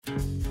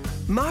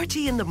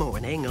Marty in the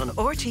morning on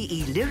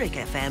RTE Lyric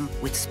FM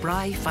with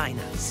Spry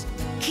Finance.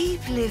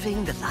 Keep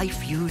living the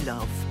life you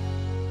love.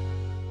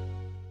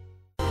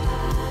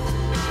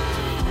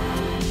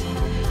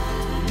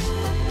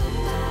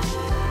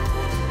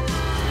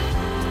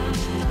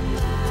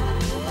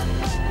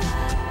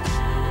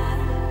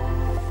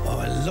 Oh,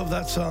 I love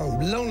that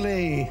song.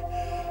 Lonely.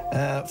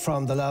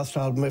 From the last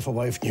album, If a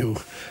Wife Knew,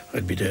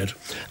 I'd Be Dead.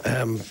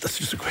 That's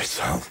just a great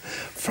song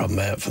from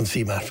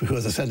CMAT, who,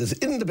 as I said, is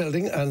in the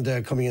building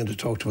and coming in to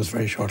talk to us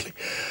very shortly,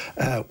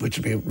 which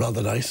would be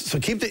rather nice. So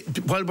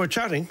while we're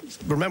chatting,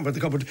 remember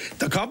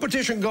the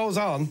competition goes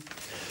on.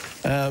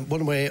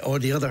 One way or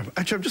the other.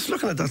 Actually, I'm just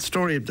looking at that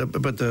story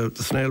about the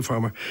snail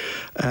farmer,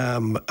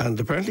 and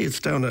apparently it's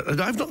down.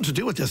 I have nothing to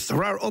do with this.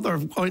 There are other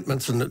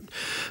ointments and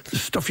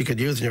stuff you can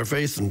use in your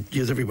face and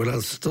use everywhere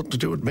else. It's nothing to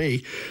do with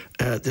me.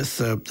 This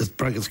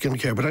brand of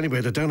skincare. But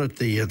anyway, they're down at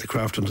the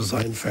Craft and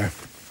Design Fair.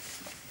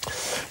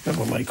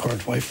 Remember, my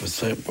current wife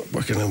was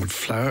working on with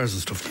flowers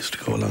and stuff. Used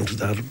to go along to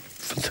that.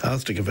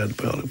 Fantastic event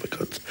by all of my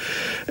goods.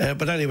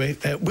 But anyway,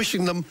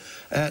 wishing them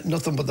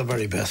nothing but the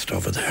very best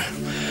over there.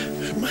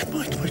 It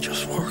might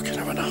just work, you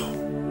never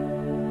know.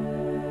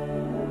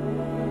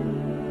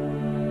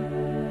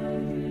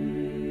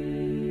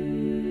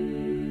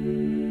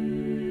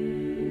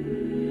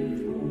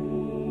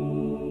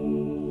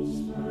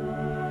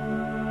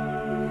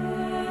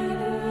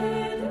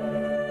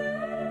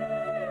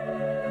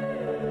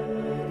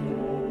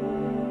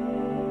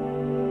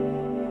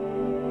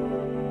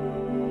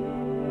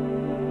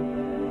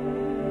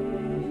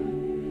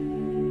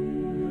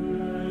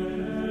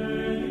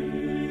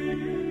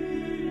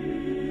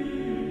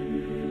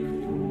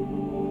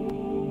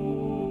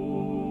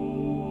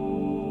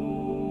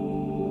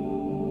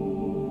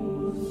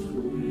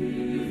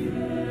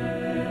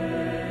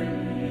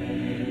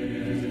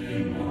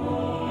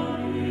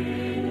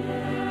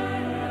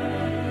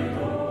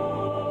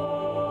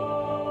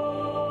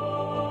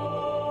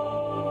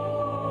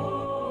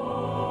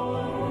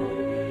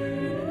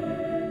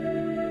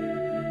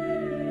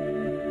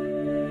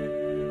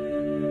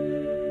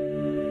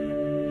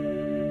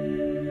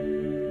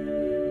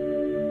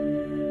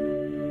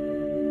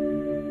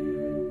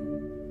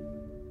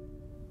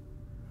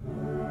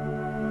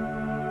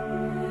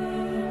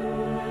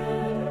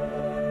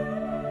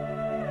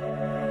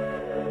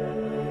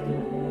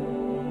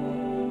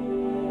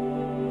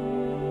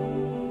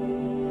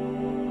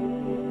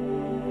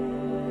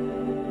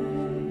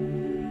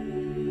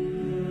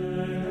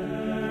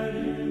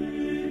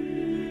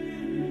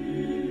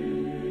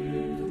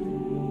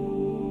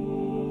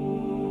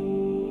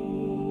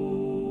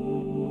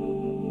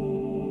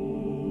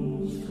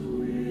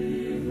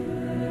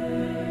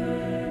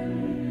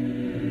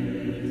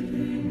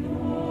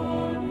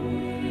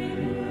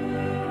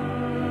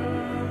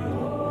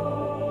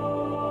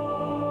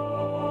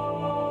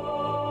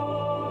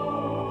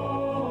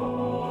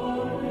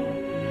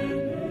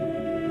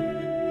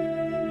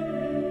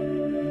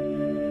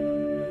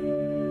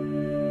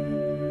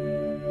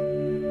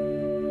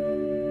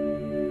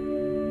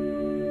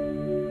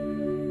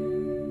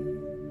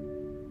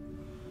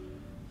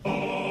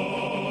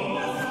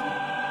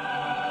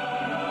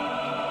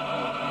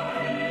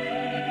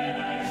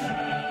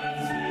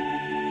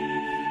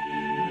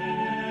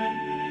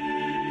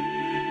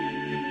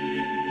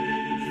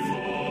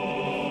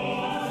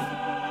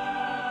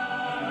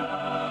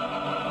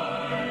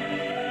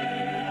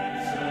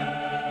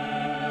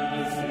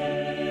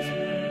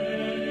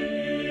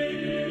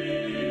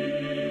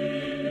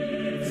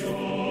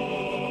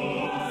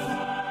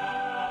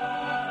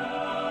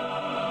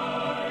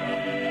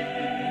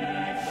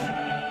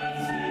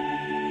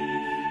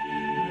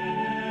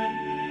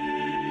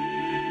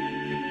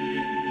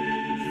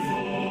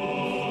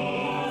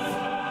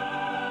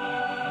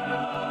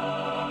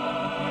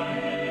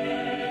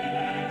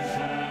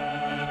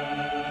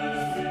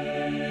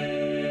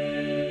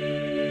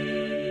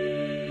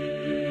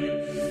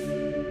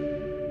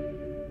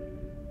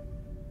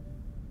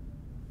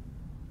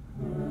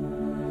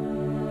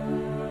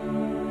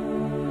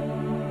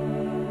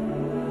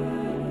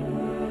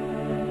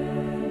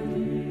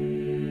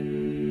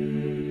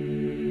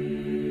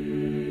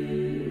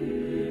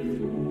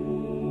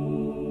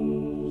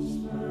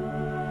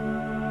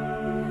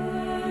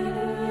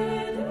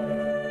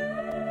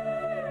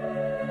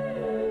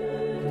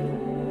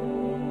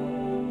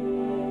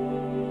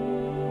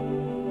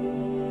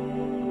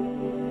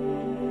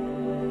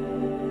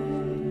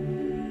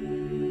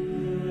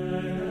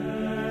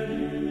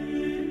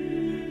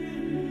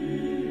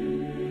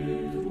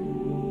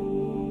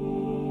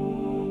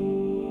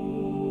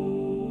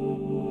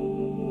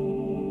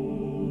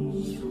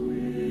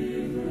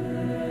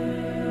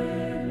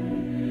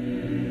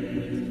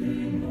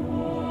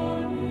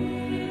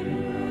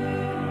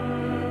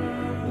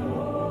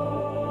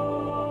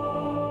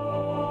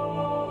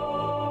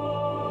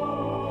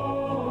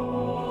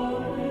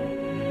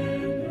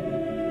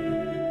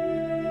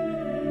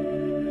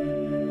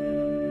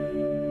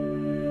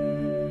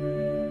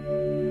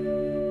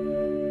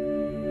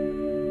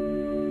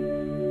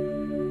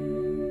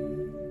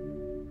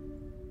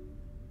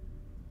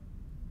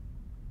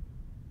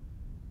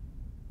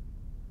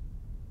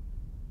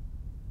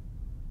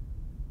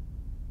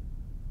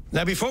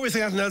 Now, before we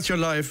say anything else, you're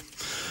live.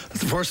 That's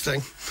the first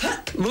thing.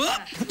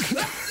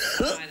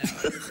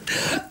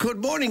 Good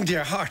morning,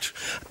 dear heart.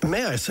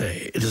 May I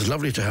say, it is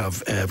lovely to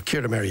have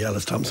Ciara Mary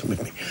Ellis Thompson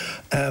with me.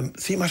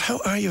 CMAT, how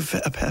are you,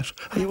 a pet?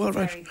 Are you all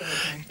right? Very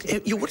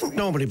good, You wouldn't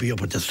normally be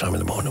up at this time in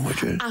the morning, would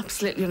you?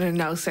 Absolutely under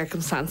no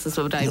circumstances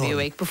would I be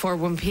awake before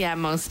 1 p.m.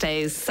 most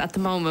days at the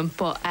moment,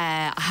 but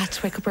I had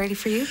to wake up early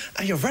for you.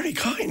 You're very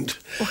kind.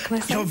 What can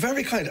I say? You're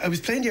very kind. I was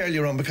playing you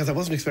earlier on because I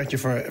wasn't expecting you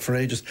for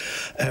ages,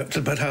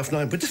 till about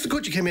 9:30. But this is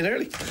good you came in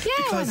early. Yeah,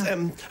 because,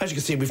 as you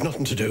can see, we've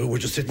nothing to do. We're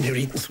just sitting here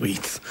eating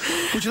sweets.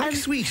 Would you like a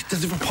sweet?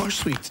 There's different posh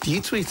sweets. Do you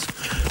eat sweets?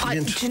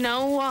 Do you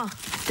know what?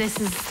 This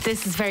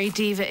is very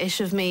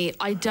diva-ish of me.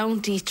 I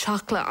don't eat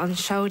chocolate on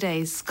show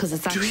days because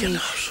it's actually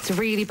it's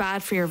really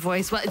bad for your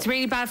voice. Well, it's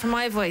really bad for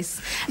my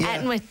voice.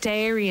 Eating with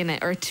dairy in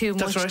it or too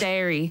much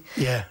dairy.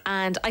 Yeah.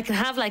 And I can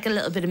have like a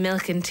little bit of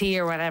milk and tea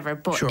or whatever,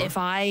 but if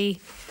I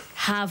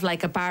have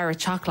like a bar of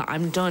chocolate,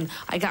 I'm done.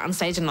 I get on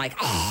stage and like,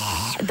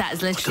 that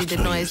is literally the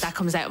noise that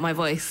comes out of my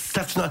voice.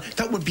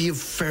 That would be a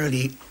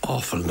fairly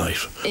awful night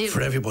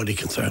for everybody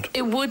concerned.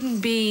 It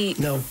wouldn't be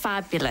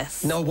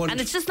fabulous. No one. And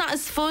it's just not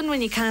as fun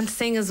when you can't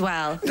sing as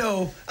well.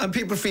 No, and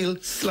people feel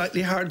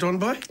slightly hard done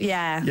by.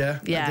 Yeah.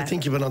 They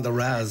think you've been on the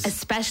raz.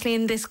 Especially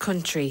in this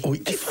country. Oh,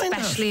 do you find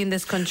that? Especially in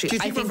this country. Do you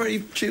think we're very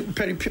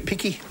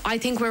picky? I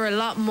think we're a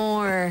lot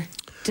more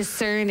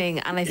discerning,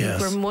 and I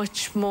think we're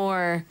much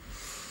more...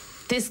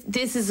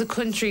 This is a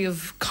country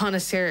of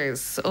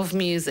connoisseurs of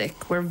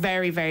music. We're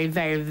very, very,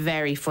 very,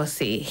 very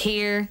fussy.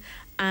 Here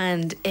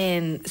and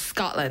in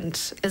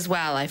Scotland as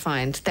well, I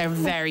find. They're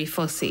very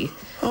fussy.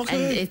 Okay.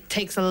 And it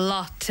takes a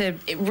lot to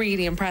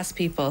really impress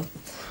people.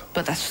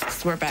 But that's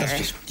just, we're better.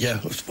 I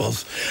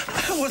suppose.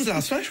 How was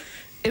last night?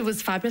 It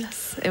was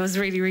fabulous. It was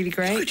really, really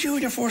great. Look at you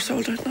and your 4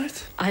 sold-out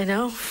nights. I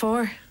know,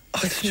 4.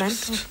 It's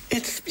mental.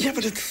 It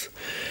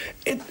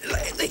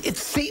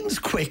seems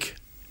quick.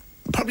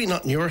 Probably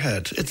not in your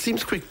head. It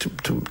seems quick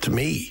to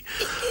me.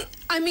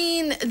 I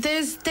mean,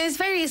 there's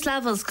various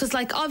levels because,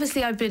 like,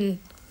 obviously I've been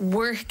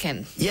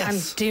working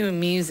and doing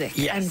music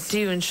and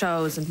doing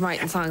shows and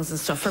writing songs and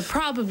stuff for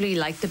probably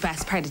like the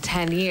best part of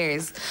 10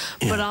 years.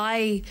 But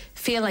I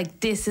feel like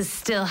this has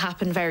still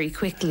happened very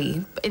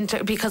quickly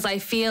because I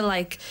feel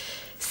like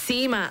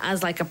CMAT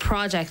as like a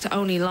project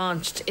only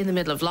launched in the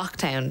middle of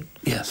lockdown.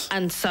 Yes.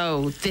 And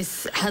so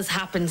this has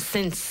happened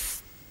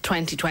since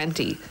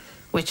 2020.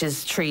 Which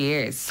is 3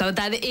 years. So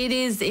that it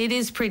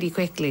is pretty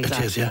quickly. It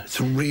is, yeah.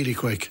 It's really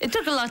quick. It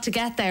took a lot to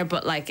get there,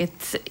 but like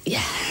it's a bit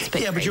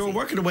but crazy. you were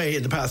working away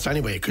in the past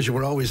anyway, because you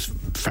were always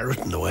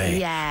ferreting away.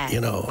 Yeah. You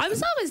know. I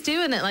was always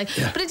doing it,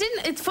 but it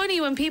didn't. It's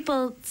funny when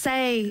people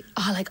say,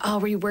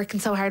 were you working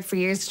so hard for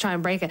years to try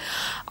and break it?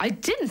 I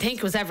didn't think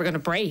it was ever going to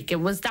break.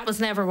 That was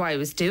never why I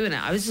was doing it.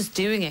 I was just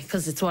doing it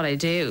because it's what I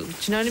do. Do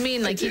you know what I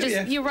mean? Like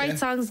you write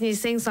songs and you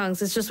sing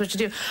songs. It's just what you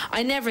do.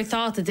 I never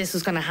thought that this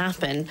was going to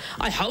happen.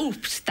 I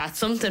hoped that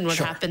something would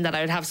happen, that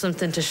I would have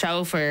something to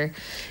show for,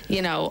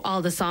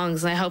 all the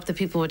songs, and I hope that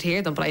people would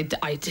hear them, but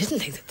I didn't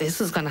think that this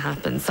was going to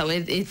happen, so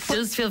it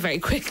does feel very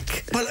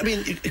quick. Well, I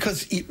mean,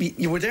 because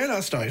you were there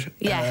last night.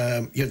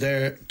 Yeah. You're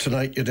there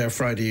tonight, you're there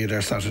Friday, you're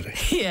there Saturday.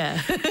 Yeah.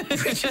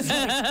 Which is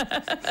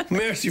like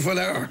merciful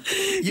hour.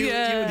 You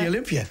and the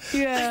Olympia.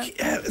 Yeah.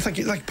 It's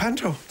like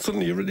Panto.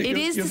 Suddenly you're really... It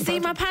is the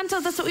CMAT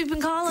Panto, that's what we've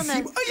been calling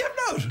it. Oh, you have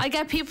not? I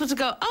get people to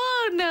go,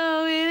 oh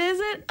no, it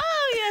isn't.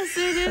 Oh yes,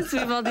 it is. We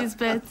have all these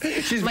bits.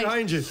 She's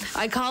behind you.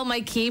 I call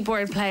my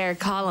keyboard player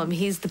Colm.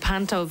 He's the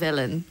Panto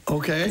villain.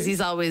 Okay. Because he's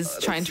always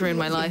trying to ruin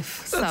my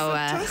life. That's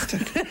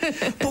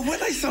fantastic. But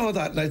when I saw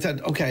that, and I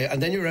said, okay,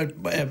 and then you're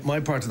at my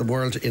part of the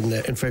world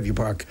in Fairview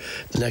Park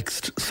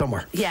next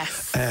summer.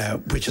 Yes.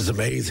 Which is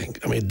amazing.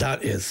 I mean,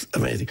 that is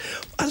amazing.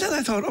 And then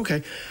I thought,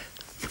 okay,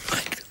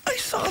 I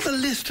saw the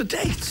list of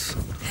dates.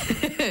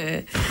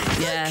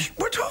 Yeah.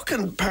 We're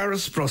talking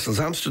Paris, Brussels,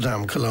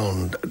 Amsterdam,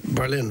 Cologne,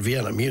 Berlin,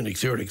 Vienna, Munich,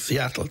 Zurich,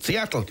 Seattle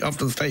off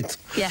to the States.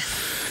 Yeah.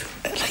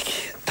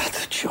 Like,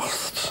 that's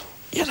just,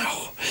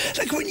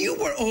 like when you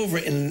were over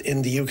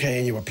in the UK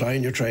and you were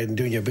plying your trade and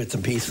doing your bits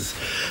and pieces,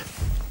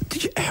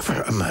 did you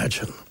ever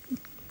imagine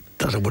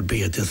that it would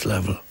be at this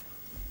level?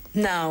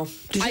 No.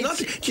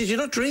 Did you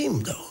not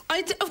dream, though?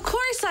 Of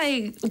course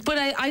I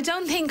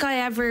don't think I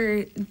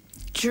ever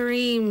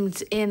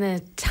dreamed in a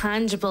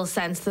tangible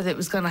sense that it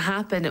was going to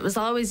happen. It was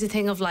always a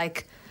thing of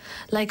like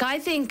I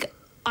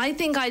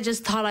think I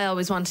just thought I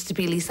always wanted to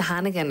be Lisa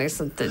Hannigan or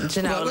something. Do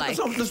you know,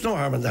 there's no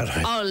harm in that.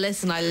 Right? Oh,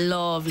 listen, I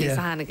love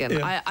Lisa Hannigan.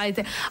 Yeah.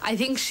 I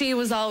think she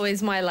was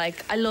always my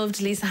I loved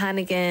Lisa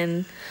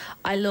Hannigan.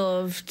 I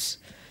loved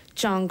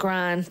John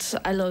Grant.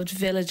 I loved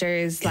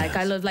Villagers.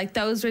 I loved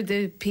those were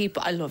the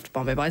people. I loved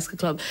Bombay Bicycle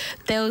Club.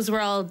 Those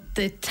were all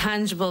the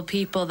tangible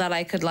people that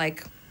I could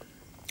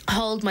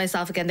hold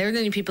myself again. They were the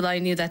only people that I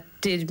knew that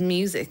did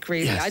music,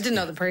 really. I didn't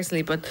know them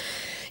personally, but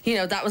you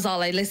know, that was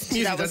all I listened to.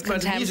 Music that was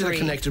music contemporary. that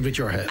connected with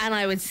your head. And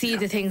I would see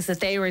the things that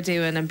they were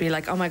doing and be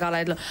like, oh my God,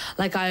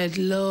 I'd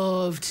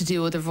love to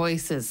do other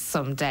voices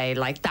someday.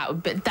 Like that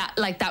would be,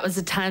 that was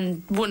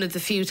one of the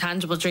few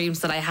tangible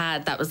dreams that I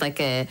had. That was like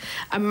a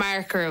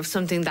marker of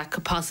something that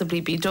could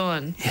possibly be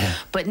done. Yeah.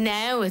 But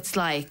now it's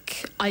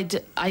like, I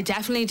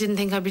definitely didn't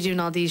think I'd be doing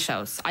all these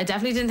shows. I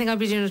definitely didn't think I'd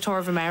be doing a tour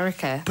of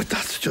America. But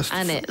that's just...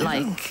 And it,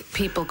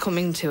 people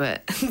coming to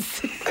it.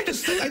 I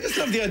just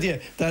love the idea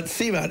that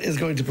CMAT is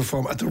going to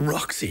perform at the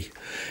Roxy.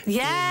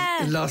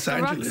 Yeah. In Los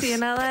Angeles. Roxy in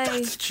LA.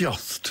 That's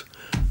just...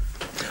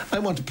 I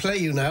want to play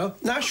you now.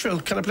 Nashville.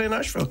 Can I play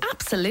Nashville?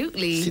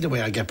 Absolutely. See the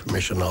way I get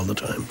permission all the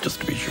time, just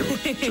to be sure.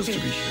 Just to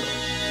be sure.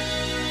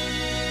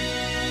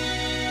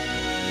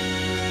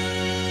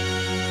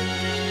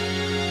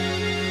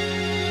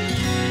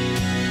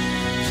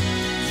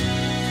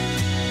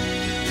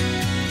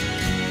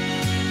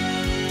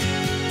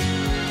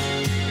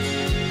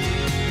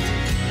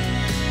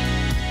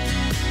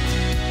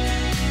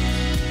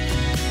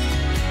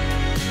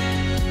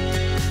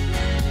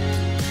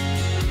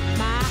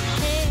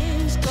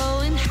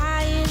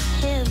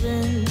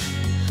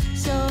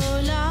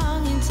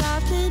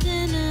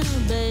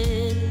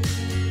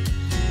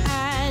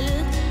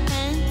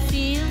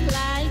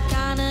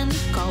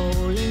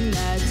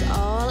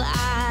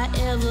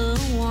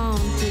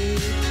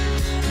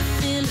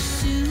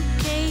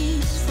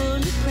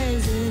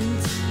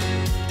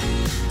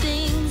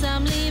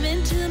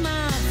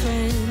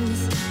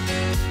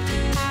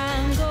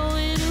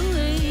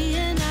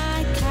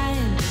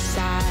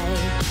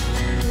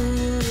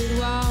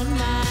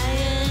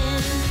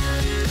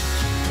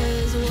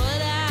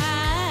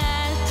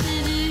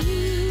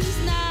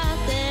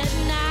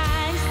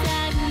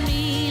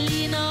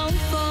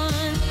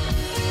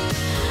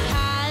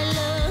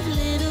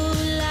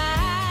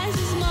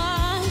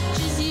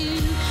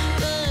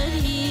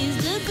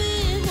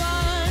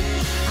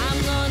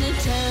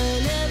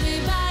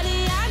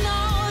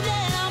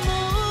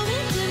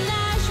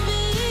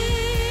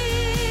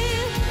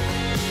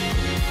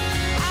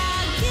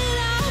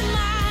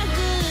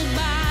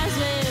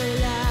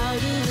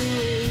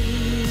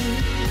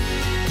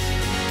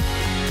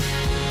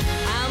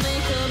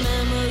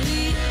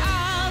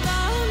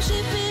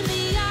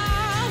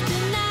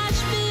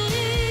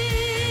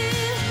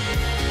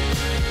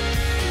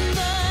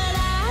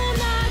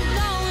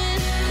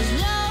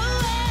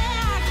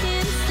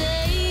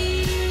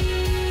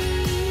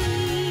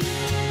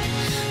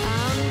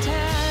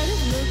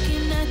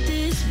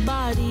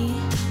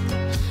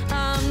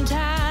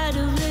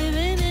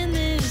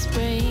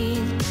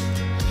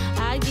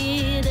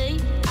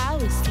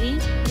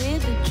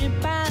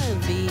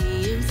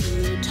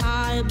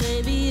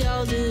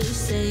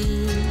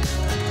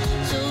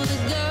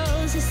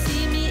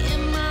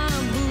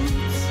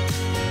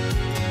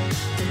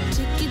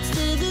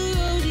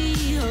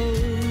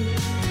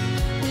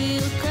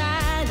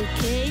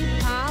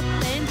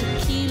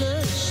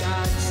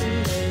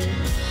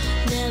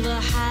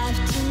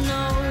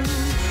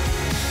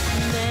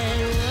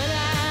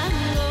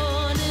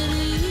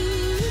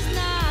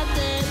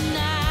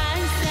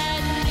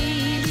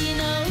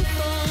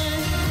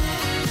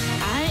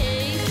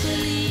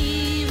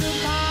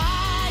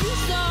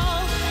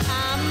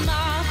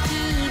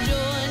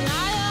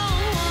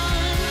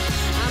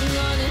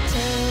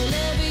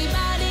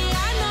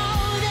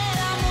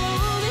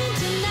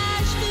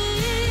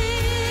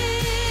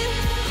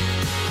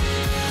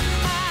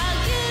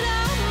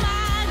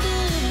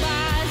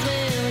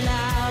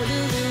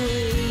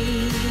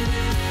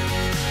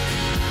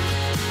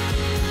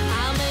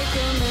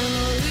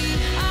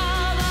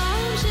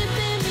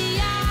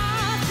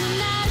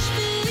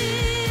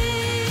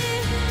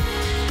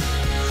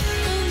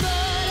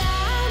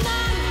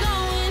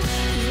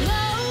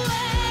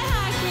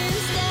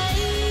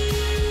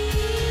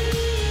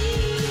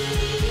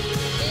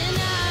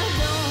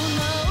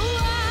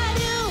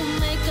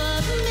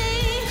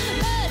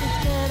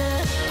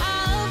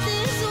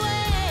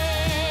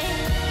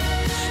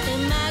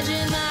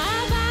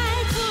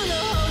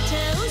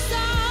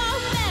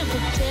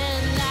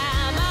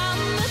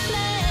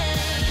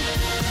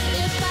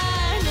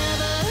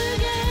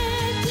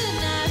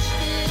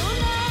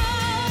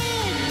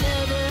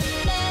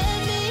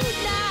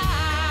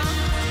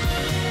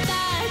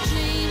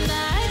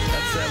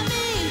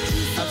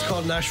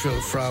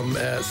 Nashville from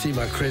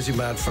CMAT, Crazy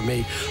Mad for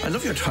Me. I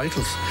love your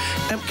titles.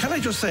 Can I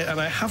just say, and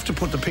I have to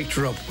put the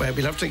picture up, we'll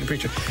have to take a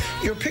picture.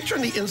 Your picture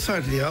on the inside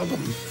of the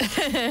album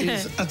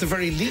is, at the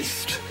very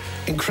least,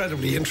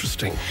 incredibly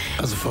interesting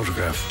as a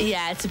photograph.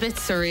 Yeah, it's a bit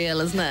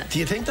surreal, isn't it? Do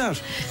you think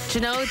that? Do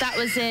you know, that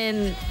was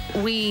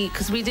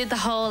because we did the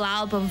whole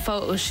album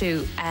photo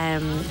shoot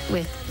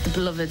with the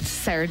beloved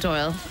Sarah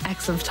Doyle,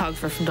 excellent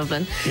photographer from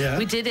Dublin. Yeah.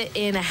 We did it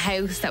in a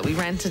house that we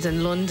rented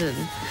in London,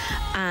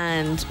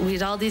 and we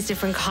had all these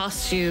different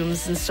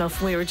costumes and stuff,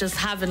 and we were just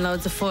having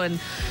loads of fun.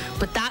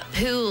 But that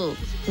pool.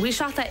 We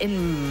shot that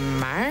in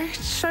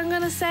March, I'm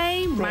going to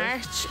say.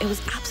 March. It was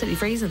absolutely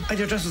freezing. And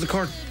you're dressed as a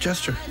court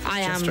jester.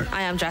 I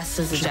am dressed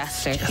as a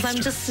jester. Because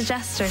I'm just a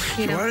jester,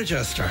 you know. You are a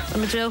jester.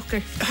 I'm a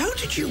joker. How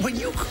did you, when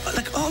you,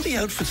 like all the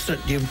outfits that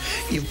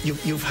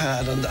you've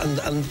had,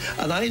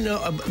 and I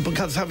know,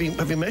 because having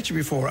met you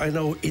before, I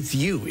know it's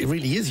you. It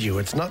really is you.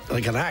 It's not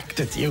like an act,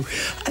 it's you.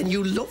 And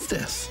you love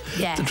this.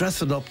 Yeah. The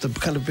dressing up, the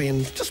kind of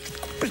being just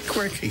a bit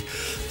quirky.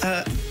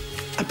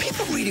 And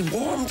people really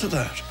warm to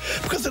that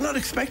because they're not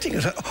expecting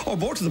it, or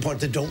more to the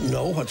point, they don't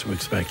know what to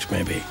expect,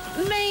 maybe.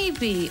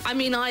 Maybe. I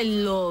mean, I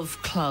love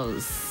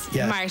clothes.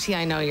 Yeah. Marty,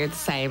 I know you're the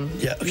same.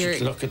 Yeah,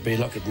 look at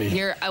me.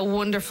 You're a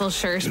wonderful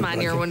shirt man.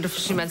 You're a wonderful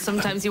shoe man.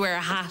 Sometimes you wear a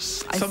hat.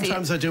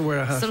 Sometimes I do wear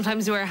a hat.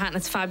 Sometimes you wear a hat and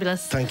it's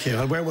fabulous. Thank you.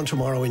 I'll wear one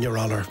tomorrow in your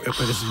honour.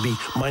 This will be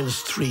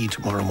 -3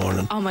 tomorrow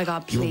morning. Oh my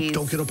God, please. You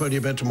don't get up out of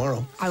your bed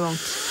tomorrow. I won't.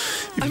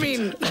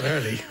 Not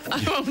early.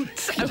 I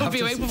won't. I won't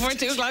be awake before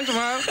 2 o'clock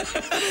tomorrow.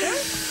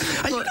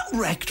 Are you not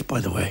wrecked, by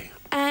the way?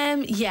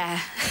 Yeah.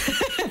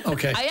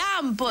 Okay. I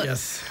am,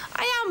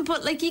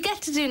 but like you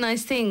get to do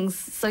nice things,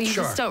 so you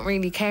just don't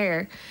really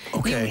care.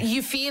 Okay.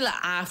 You feel it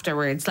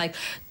afterwards, like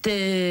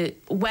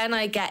when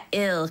I get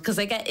ill, because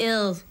I get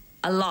ill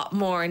a lot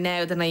more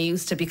now than I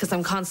used to because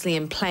I'm constantly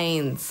in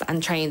planes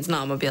and trains and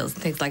automobiles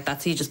and things like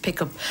that, so you just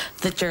pick up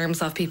the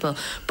germs off people.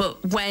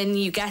 But when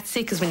you get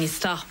sick is when you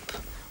stop.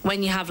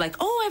 When you have like,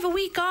 I have a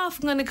week off,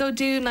 I'm going to go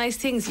do nice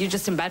things, you're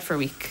just in bed for a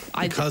week.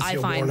 Because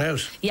you're worn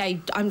out. Yeah,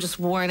 I'm just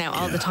worn out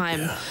all the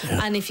time.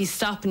 Yeah. And if you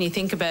stop and you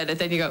think about it,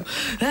 then you go,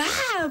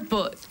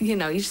 but, you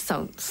just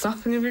don't stop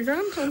and you'll be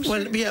grand.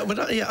 Well,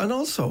 yeah, and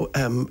also,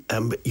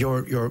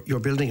 you're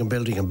building and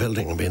building and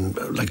building. I mean,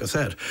 like I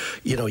said,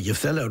 you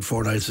sell out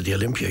 4 nights at the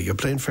Olympia,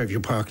 you're playing Fairview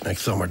Park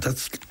next summer.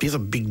 These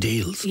are big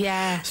deals.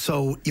 Yeah.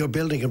 So you're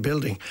building and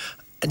building.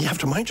 And you have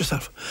to mind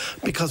yourself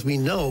because we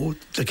know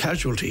the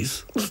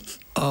casualties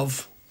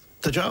of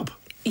the job.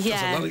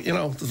 Yeah.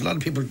 There's a lot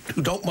of people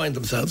who don't mind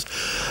themselves.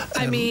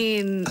 I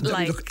mean,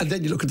 and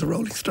then you look at the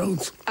Rolling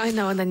Stones. I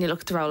know, and then you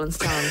look at the Rolling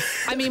Stones.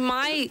 I mean,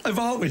 I've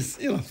always,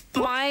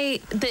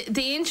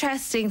 the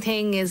interesting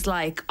thing is,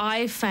 like,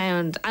 I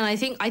found, and I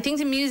think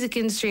the music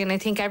industry, and I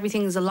think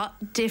everything is a lot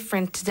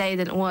different today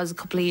than it was a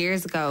couple of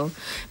years ago,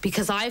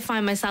 because I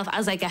find myself,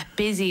 as I get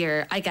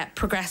busier, I get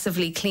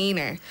progressively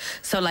cleaner.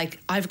 So, like,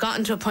 I've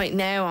gotten to a point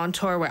now on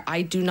tour where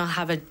I do not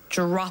have a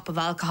drop of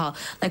alcohol.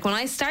 Like, when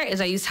I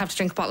started, I used to have to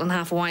drink a bottle and a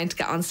half of wine to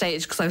get on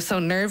stage because I was so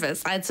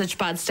nervous. I had such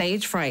bad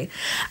stage fright,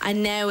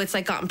 and now it's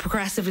like gotten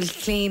progressively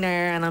cleaner,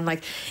 and I'm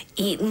like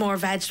eating more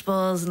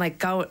vegetables and like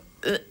going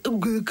to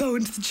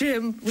the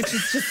gym, which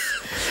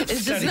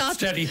is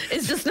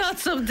just not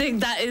something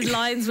that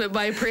aligns with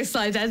my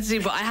personal identity,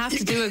 but I have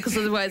to do it because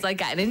otherwise I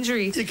get an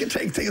injury. You can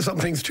take some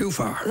things too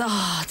far.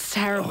 Oh, it's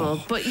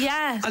terrible. But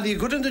yeah. And you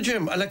good in the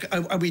gym? Like,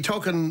 are we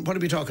talking? What are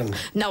we talking?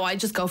 No, I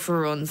just go for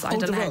runs. I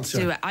don't know how to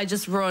do it. I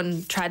just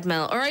run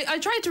treadmill, or I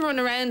try to run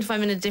around if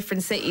I'm in a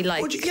different city.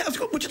 Like, would you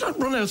not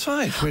run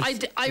outside?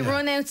 I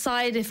run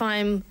outside if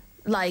I'm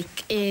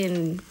like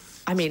in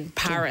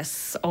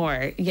Paris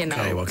or,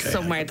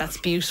 somewhere that's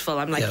beautiful.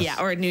 I'm like,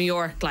 or New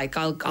York, like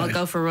I'll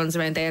go for runs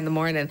around there in the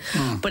morning.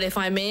 But if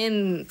I'm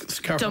in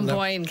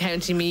Dunboyne,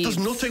 County Meath...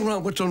 There's nothing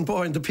wrong with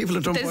Dunboyne. The people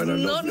of Dunboyne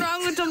There's nothing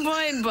wrong with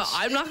Dunboyne, but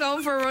I'm not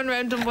going for a run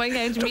around Dunboyne,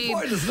 County Meath.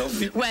 Dunboyne is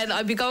lovely. When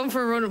I'd be going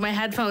for a run with my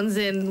headphones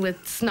in,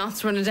 with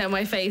snots running down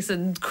my face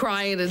and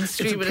crying and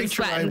screaming and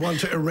sweating. I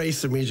want to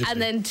erase immediately.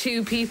 And then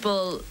 2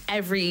 people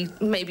every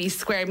maybe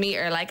square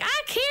metre like,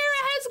 Ciara,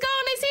 how's it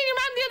going? I seen your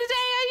man the other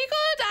day. Are you good?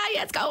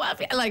 Yes, go well.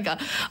 Like,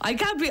 I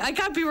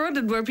can't be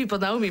running where people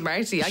know me,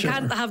 Marty. I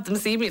can't have them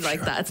see me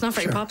like that. It's not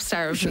very pop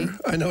star of me.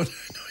 I know.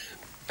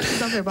 It's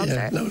not very pop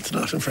star. No, it's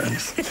not, in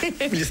fairness.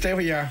 Will you stay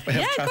where you are? We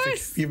have traffic. Of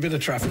course. You've been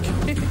at traffic.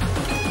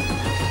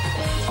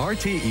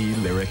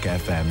 RTE Lyric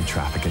FM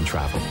Traffic and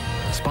Travel.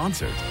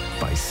 Sponsored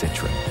by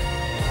Citroën.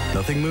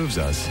 Nothing moves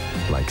us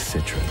like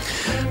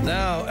Citroën.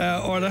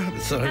 Now, Orla,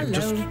 so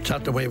just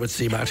chatting away with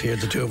CMAT here,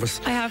 the two of us.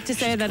 I have to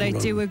say that I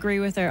do agree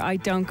with her. I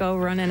don't go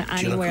running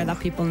anywhere that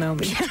people know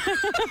me.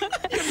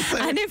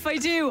 And if I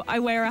do, I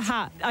wear a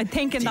hat. I'm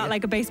thinking that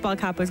like a baseball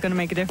cap was going to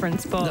make a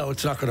difference, but no,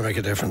 it's not going to make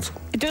a difference.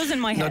 It does in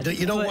my head.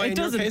 You know why in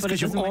your case?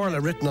 Because you've Orla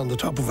written on the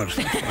top of it.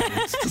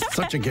 It's just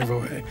such a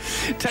giveaway.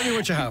 Tell me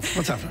what you have.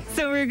 What's happening?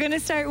 So we're going to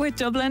start with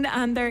Dublin,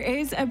 and there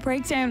is a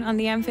breakdown on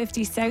the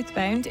M50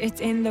 southbound.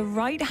 It's in the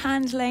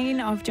right-hand lane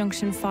of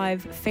Junction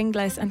 5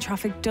 Finglas, and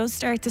traffic does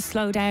start to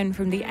slow down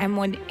from the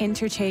M1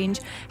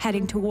 interchange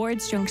heading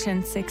towards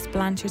Junction 6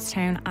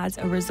 Blanchardstown as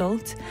a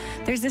result.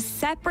 There's a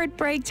separate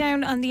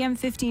breakdown on the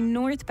M50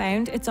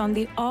 northbound. It's on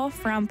the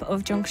off-ramp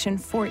of Junction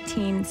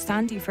 14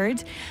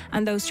 Sandyford,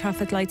 and those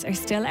traffic lights are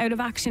still out of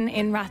action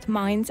in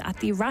Rathmines at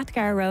the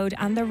Rathgar Road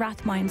and the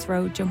Rathmines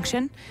Road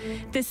junction.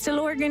 The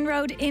Stillorgan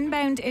Road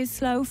inbound is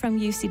slow from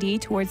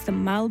UCD towards the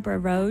Marlborough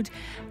Road,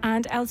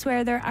 and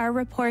elsewhere there are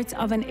reports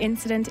of an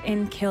incident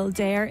in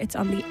Kildare. It's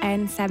on the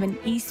N7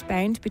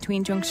 eastbound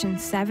between Junction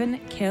 7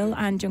 Kill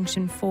and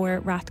Junction 4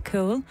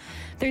 Rathcoole.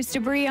 There's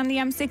debris on the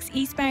M6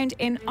 eastbound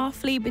in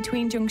Offaly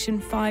between Junction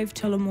 5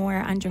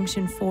 Tullamore and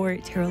Junction 4 for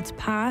Tyrrell's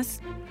Pass.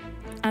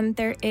 And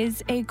there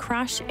is a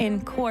crash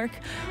in Cork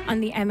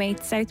on the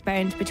M8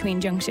 southbound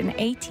between junction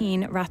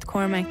 18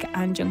 Rathcormac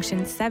and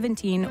junction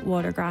 17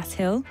 Watergrass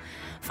Hill.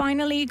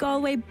 Finally,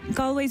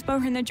 Galway's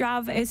Boher na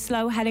Drav is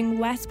slow heading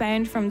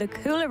westbound from the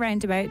Coola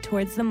roundabout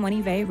towards the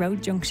Moneyvale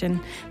Road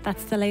junction.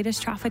 That's the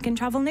latest traffic and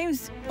travel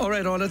news. All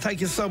right, Orla, thank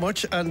you so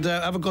much, and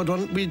have a good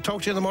one. We'll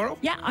talk to you tomorrow.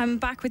 Yeah, I'm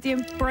back with you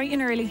bright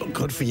and early.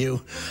 Good for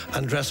you.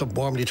 And dress up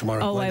warmly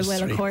tomorrow. Oh, I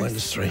will, of course.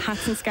 -3.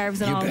 Hats and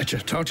scarves and you all. You betcha.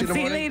 Talk to you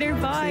tomorrow. See you later.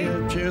 Bye.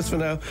 Cheers for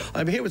now.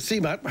 I'm here with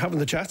CMAT. We're having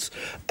the chats.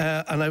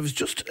 And I was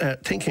just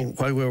thinking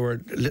while we were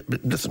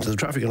listening to the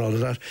traffic and all of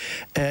that,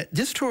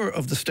 this tour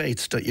of the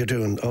States that you're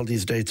doing, all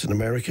these dates in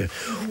America,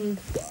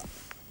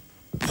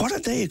 what are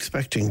they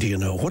expecting, do you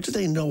know? What do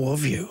they know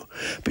of you?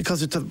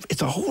 Because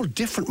it's a whole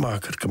different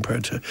market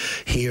compared to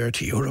here,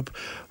 to Europe.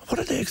 What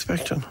are they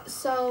expecting?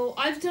 So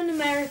I've done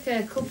America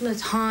a couple of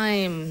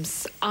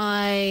times.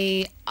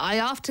 I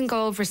often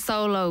go over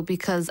solo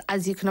because,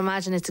 as you can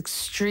imagine, it's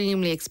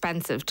extremely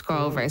expensive to go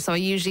over. So I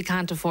usually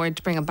can't afford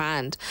to bring a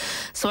band.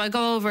 So I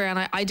go over and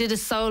I did a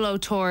solo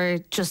tour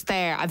just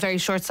there, a very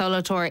short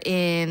solo tour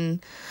in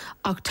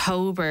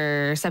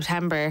October,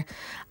 September.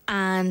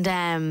 And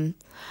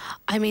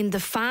I mean, the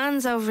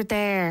fans over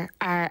there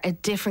are a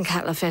different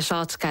kettle of fish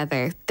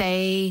altogether.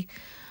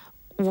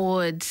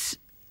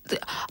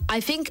 I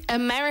think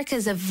America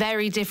is a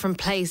very different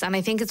place, and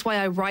I think it's why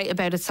I write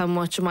about it so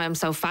much and why I'm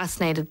so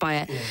fascinated by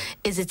it.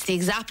 Is it's the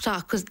exact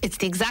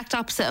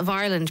opposite of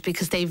Ireland,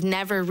 because they've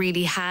never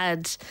really had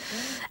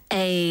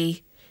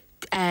a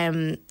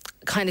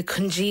kind of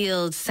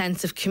congealed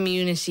sense of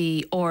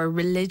community or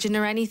religion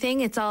or anything.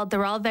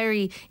 They're all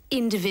very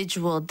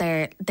individual.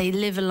 They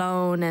live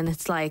alone, and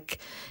it's like,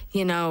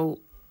 you know,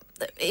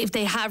 if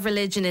they have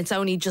religion, it's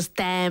only just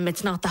them.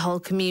 It's not the whole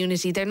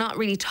community. They're not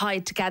really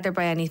tied together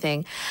by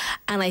anything.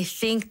 And I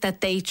think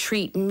that they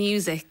treat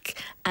music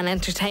and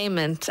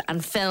entertainment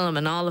and film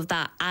and all of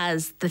that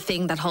as the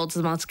thing that holds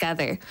them all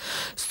together.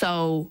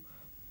 So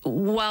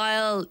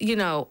while, you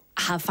know,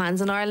 have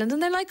fans in Ireland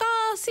and they're like,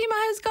 oh, see my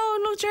how's it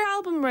going, loved your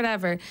album or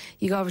whatever,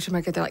 you go over to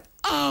America, they're like,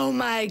 oh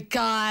my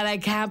God, I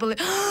can't believe,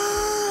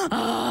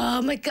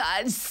 oh my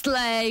God,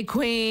 slay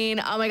queen,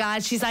 oh my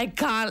God, she's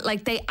iconic.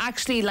 Like, they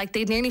actually, like,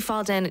 they nearly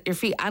fall down at your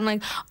feet. And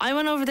like, I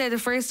went over there the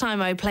first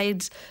time, I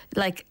played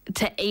like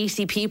to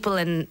 80 people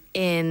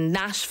in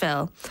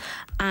Nashville,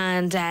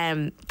 and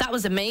that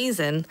was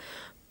amazing.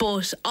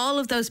 But all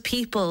of those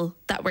people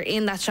that were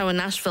in that show in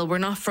Nashville were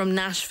not from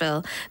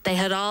Nashville. They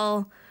had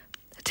all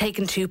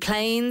taken 2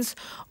 planes,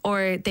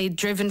 or they'd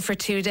driven for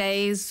 2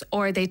 days,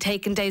 or they'd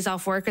taken days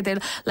off work, or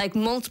like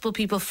multiple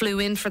people flew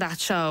in for that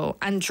show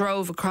and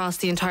drove across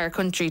the entire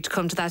country to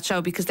come to that show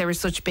because they were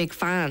such big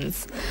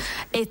fans.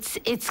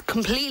 It's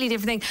completely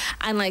different thing.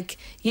 And like,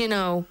 you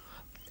know,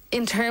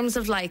 in terms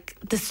of like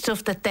the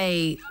stuff that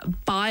they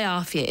buy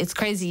off you, it's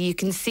crazy. You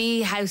can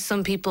see how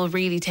some people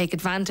really take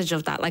advantage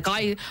of that. Like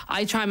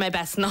I try my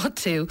best not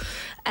to,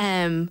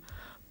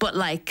 but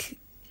like,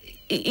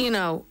 you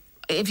know,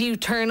 if you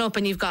turn up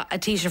and you've got a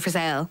t-shirt for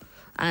sale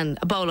and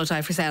a bolo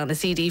tie for sale and a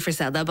CD for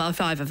sale, they'll buy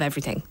 5 of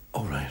everything.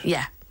 Oh, right.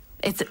 Yeah.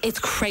 It's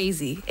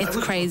crazy. It's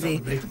crazy.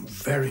 That would make them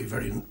very,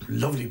 very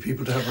lovely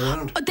people to have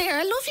around. They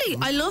are lovely.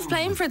 I love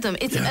playing for them.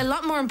 It's a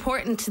lot more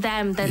important to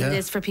them than it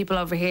is for people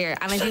over here.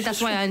 And I think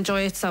that's why I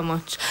enjoy it so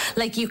much.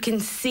 Like, you can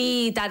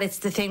see that it's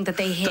the thing that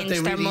they hinge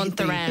their month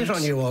around. They hit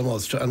on you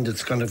almost, and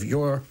it's kind of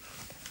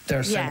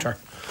their centre.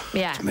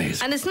 Yeah. It's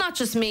amazing. And it's not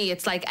just me,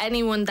 it's like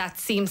anyone that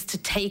seems to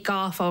take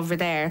off over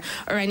there,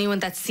 or anyone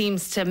that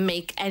seems to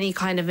make any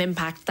kind of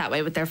impact that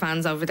way with their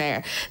fans over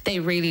there, they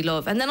really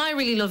love. And then I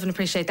really love and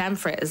appreciate them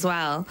for it as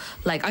well.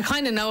 Like, I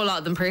kind of know a lot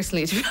of them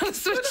personally, to be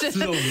honest with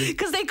you.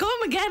 Because they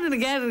come again and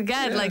again and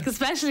again. Yeah. Like,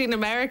 especially in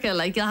America,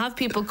 like, you'll have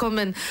people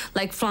coming,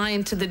 like,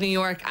 flying to the New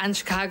York and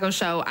Chicago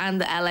show and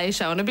the LA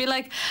show, and I'll be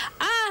like,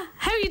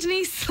 how are you,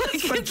 Denise?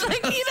 Like, it's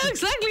like, you know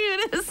exactly who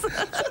it is.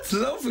 That's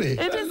lovely.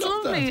 It is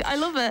lovely. That. I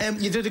love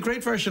it. You did a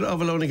great version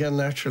of Alone Again,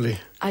 naturally.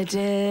 I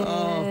did.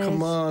 Oh,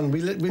 come on.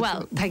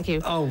 Well, thank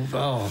you. Oh,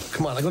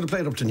 come on. I'm going to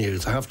play it up to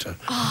news. I have to.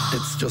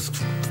 It's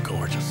just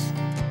gorgeous.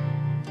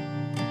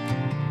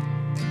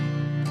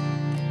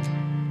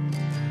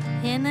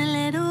 In a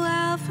little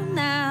while from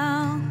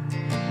now,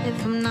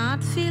 if I'm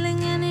not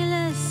feeling any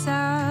less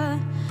sour,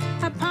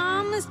 I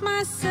promised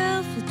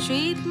myself to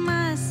treat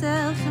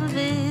myself and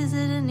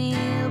visit a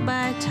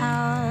nearby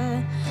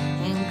tower.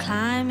 And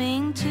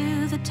climbing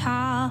to the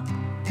top,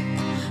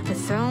 I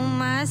throw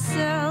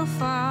myself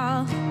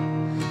off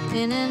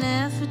in an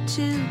effort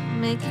to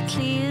make it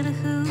clear to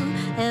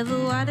whoever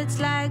what it's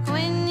like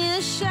when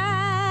you're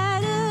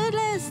shattered,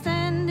 left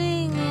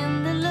standing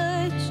in the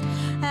lurch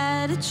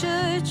at a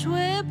church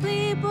where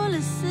people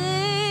are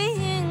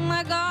saying,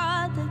 my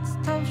God, that's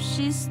tough,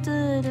 she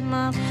stood him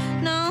up.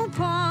 No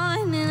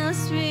point in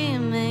us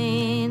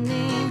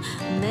remaining,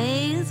 I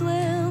may as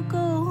well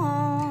go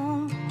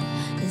home,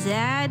 as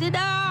I did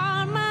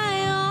on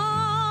my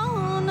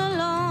own,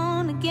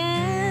 alone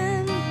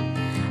again,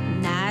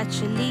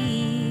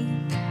 naturally.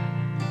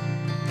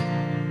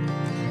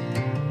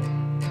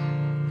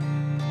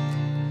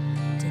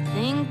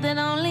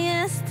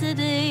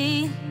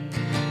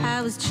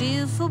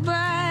 beautiful,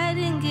 bright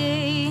and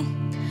gay.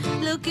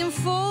 Looking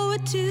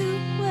forward to,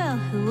 well,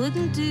 who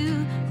wouldn't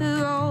do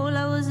the role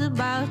I was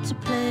about to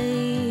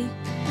play?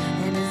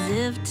 And as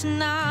if to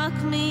knock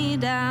me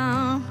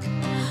down,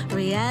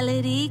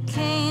 reality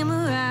came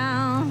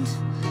around.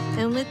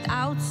 And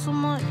without so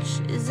much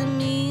as a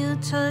mere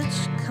touch,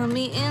 cut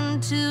me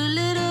into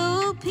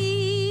little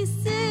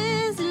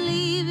pieces,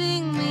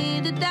 leaving me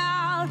to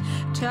doubt.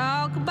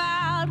 Talk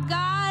about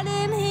God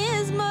and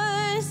His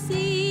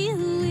mercy.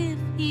 If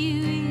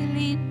He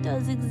really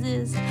does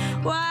exist,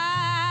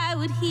 why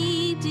would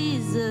He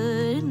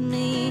desert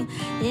me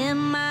in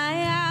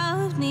my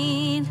hour of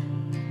need?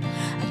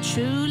 I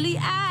truly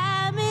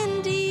am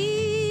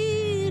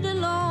indeed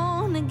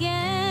alone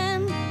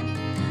again,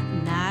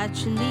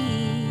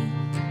 naturally.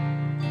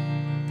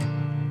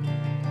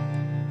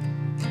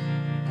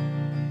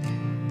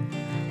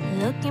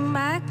 Looking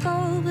back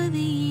over the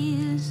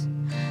years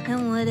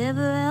and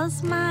whatever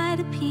else might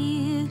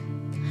appear,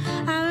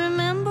 I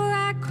remember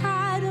I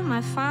cried when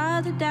my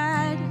father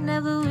died,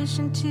 never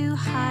wishing to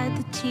hide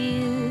the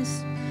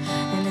tears.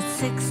 And at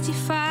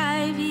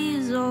 65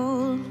 years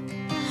old,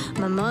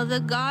 my mother,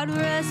 God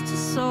rest her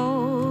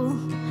soul,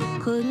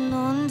 couldn't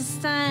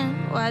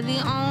understand why the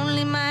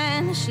only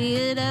man she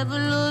had ever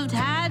loved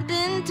had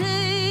been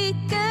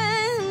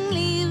taken,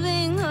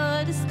 leaving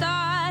her to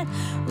start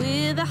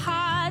with a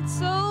heart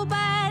so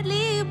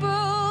badly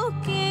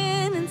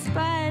broken. In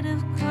spite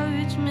of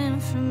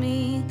encouragement from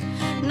me,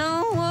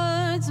 no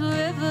words were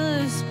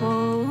ever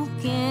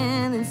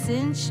spoken. And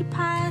since she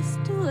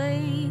passed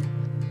away,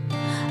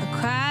 I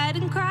cried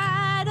and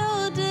cried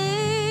all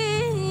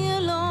day,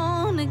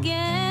 alone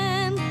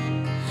again,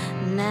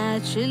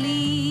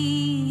 naturally.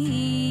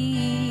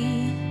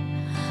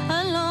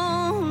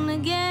 Alone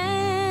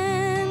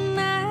again,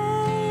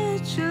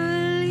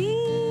 naturally.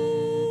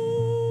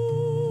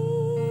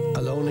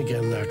 Alone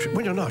again, naturally.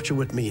 When you're not, you're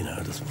with me now.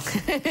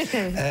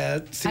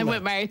 I'm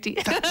with Marty.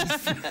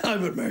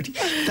 I'm with Marty.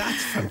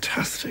 That's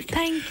fantastic.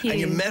 Thank you. And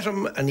you met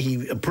him and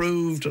he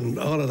approved and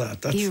all of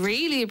that. He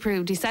really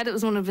approved. He said it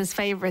was one of his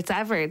favourites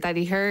ever that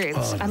he heard.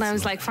 And I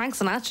was like, Frank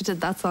Sinatra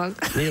did that song.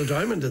 Neil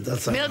Diamond did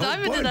that song. Neil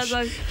Diamond did that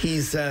song.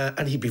 He's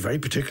and he'd be very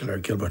particular,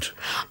 Gilbert.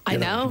 I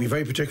know. He'd be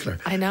very particular.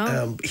 I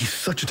know. He's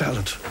such a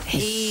talent.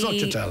 He's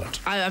such a talent.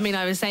 I mean,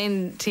 I was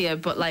saying to you,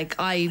 but like,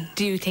 I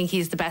do think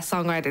he's the best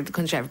songwriter the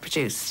country ever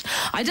produced.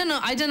 I don't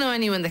know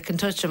anyone that can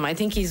touch him. I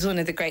think he's one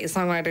of the greatest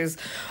songwriters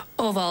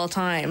of all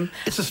time.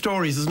 It's the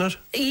stories, isn't it?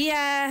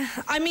 Yeah.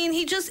 I mean,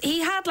 he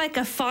had like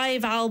a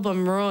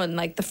 5-album run.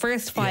 Like the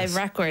first 5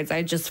 records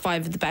are just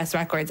 5 of the best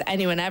records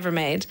anyone ever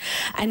made.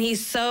 And he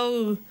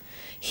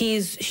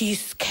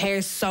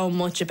cares so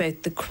much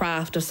about the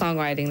craft of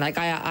songwriting. Like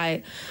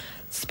I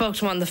spoke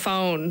to him on the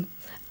phone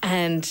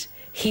and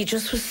he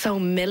just was so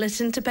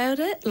militant about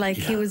it. Like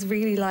he was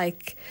really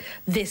like,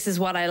 this is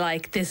what I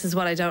like, this is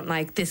what I don't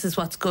like, this is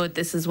what's good,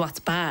 this is what's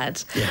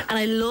bad. And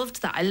I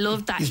loved that. I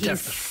loved that he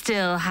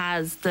still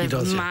has the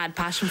mad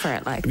passion for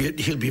it. Like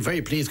he'll be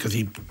very pleased because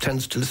he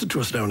tends to listen to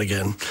us now and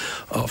again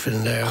off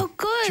in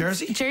good.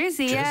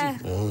 Jersey, yeah.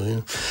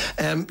 Oh,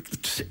 yeah.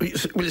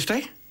 Will you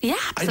stay? Yeah,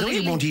 absolutely. I know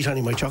you won't eat any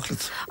of my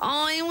chocolates.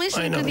 Oh, I wish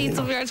I could eat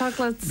some of your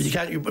chocolates. But you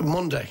can't.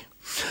 Monday.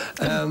 RT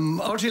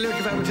Lyric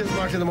FM with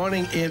Marty in the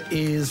morning. It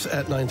is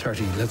at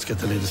 9:30. Let's get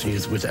the latest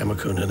news with Emma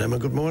Coonan. Emma,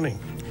 good morning.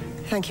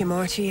 Thank you,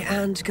 Marty,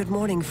 and good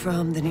morning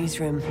from the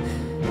newsroom.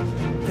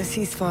 The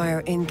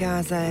ceasefire in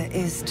Gaza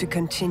is to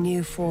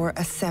continue for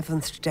a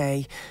 7th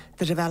day.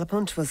 The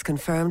development was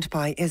confirmed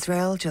by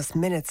Israel just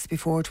minutes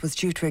before it was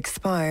due to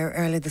expire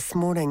early this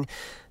morning.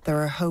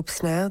 There are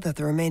hopes now that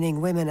the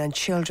remaining women and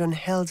children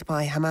held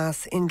by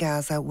Hamas in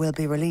Gaza will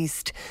be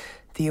released.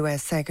 The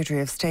US Secretary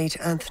of State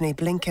Anthony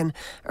Blinken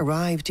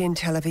arrived in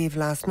Tel Aviv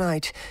last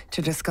night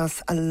to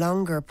discuss a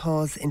longer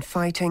pause in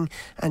fighting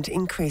and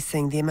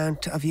increasing the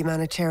amount of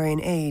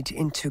humanitarian aid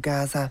into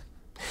Gaza.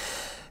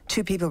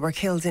 2 people were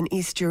killed in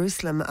East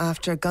Jerusalem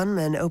after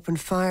gunmen opened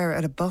fire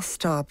at a bus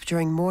stop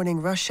during morning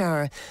rush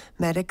hour.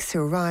 Medics who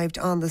arrived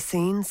on the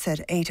scene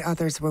said 8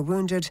 others were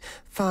wounded,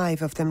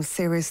 5 of them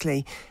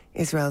seriously.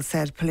 Israel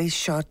said police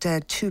shot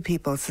dead 2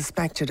 people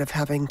suspected of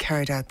having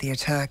carried out the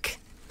attack.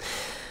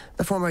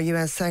 The former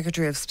US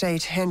Secretary of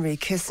State Henry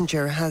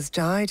Kissinger has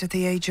died at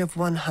the age of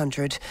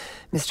 100.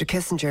 Mr.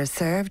 Kissinger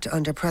served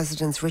under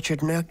Presidents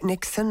Richard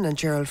Nixon and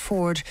Gerald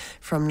Ford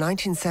from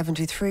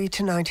 1973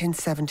 to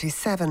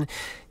 1977.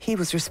 He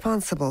was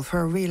responsible for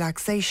a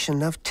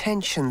relaxation of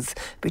tensions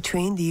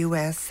between the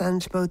US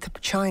and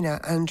both China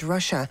and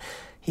Russia.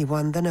 He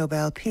won the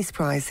Nobel Peace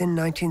Prize in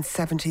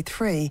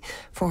 1973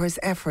 for his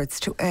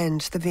efforts to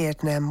end the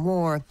Vietnam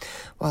War.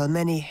 While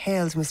many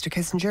hailed Mr.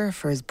 Kissinger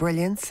for his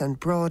brilliance and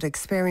broad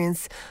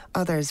experience,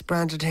 others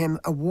branded him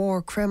a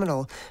war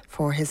criminal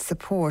for his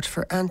support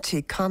for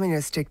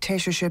anti-communist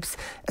dictatorships,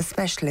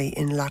 especially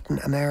in Latin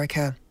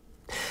America.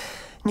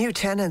 New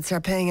tenants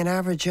are paying an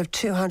average of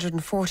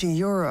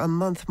 €240 a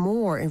month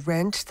more in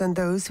rent than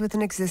those with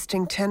an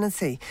existing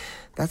tenancy.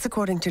 That's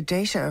according to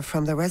data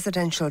from the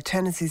Residential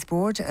Tenancies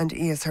Board and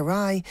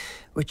ESRI,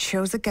 which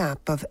shows a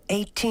gap of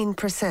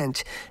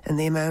 18% in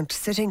the amount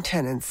sitting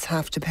tenants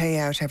have to pay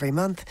out every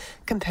month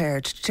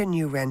compared to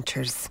new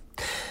renters.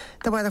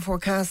 The weather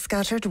forecast: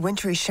 scattered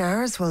wintry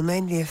showers will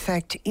mainly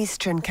affect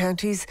eastern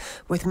counties,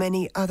 with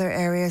many other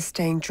areas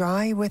staying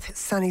dry with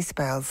sunny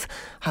spells.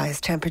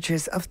 Highest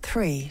temperatures of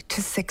 3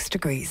 to 6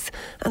 degrees.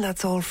 And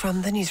that's all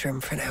from the newsroom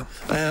for now.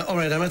 All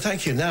right, Emma,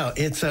 thank you. Now,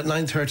 it's at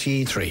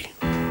 9:33.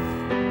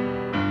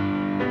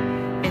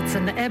 It's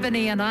an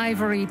ebony and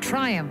ivory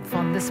triumph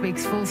on this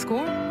week's Full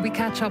Score. We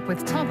catch up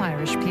with top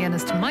Irish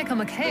pianist Michael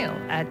McHale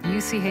at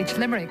UCH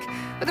Limerick,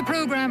 with a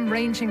programme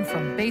ranging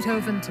from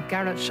Beethoven to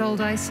Garrett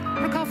Scholdice,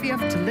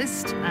 Prokofiev to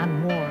Liszt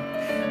and more.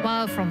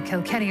 While from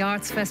Kilkenny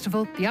Arts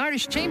Festival, the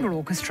Irish Chamber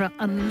Orchestra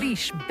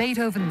unleash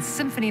Beethoven's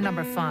Symphony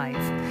No. 5.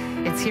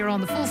 It's here on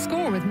the Full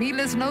Score with me,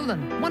 Liz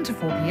Nolan, 1 to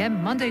 4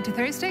 p.m, Monday to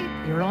Thursday.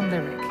 You're on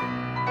Lyric.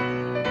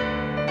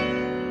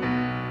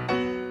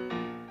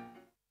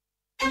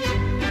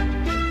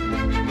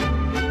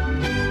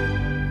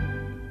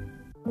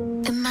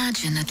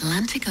 Imagine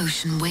Atlantic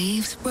Ocean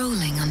waves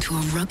rolling onto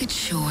a rugged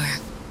shore,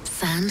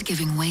 sand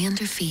giving way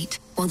under feet,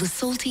 while the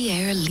salty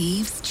air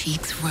leaves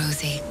cheeks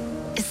rosy.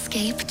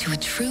 Escape to a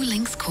true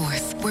links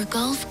course where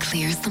golf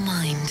clears the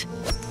mind.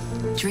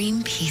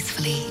 Dream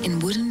peacefully in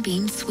wooden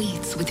beam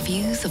suites with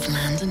views of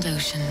land and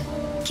ocean.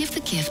 Give the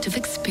gift of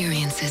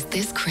experiences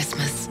this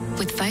Christmas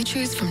with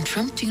vouchers from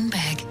Trump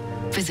Doonbeg.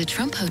 Visit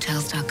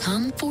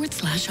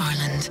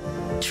trumphotels.com/Ireland.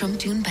 Trump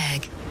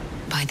Doonbeg,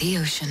 by the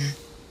ocean.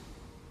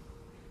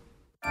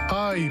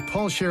 Hi,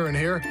 Paul Sheeran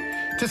here.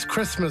 This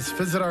Christmas,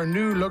 visit our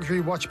new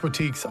luxury watch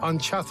boutiques on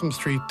Chatham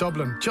Street,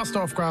 Dublin, just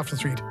off Grafton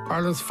Street.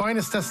 Ireland's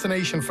finest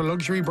destination for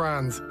luxury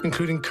brands,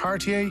 including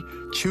Cartier,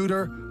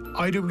 Tudor,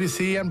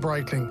 IWC and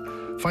Breitling.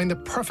 Find the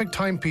perfect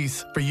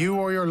timepiece for you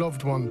or your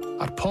loved one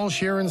at Paul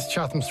Sheeran's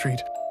Chatham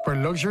Street, where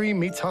luxury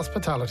meets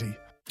hospitality.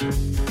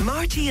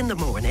 Marty in the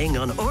morning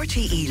on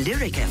RTE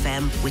Lyric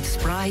FM with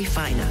Spry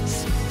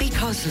Finance.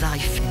 Because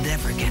life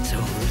never gets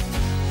old.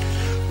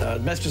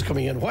 Messages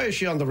coming in. Why is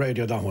she on the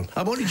radio, that one?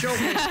 I'm only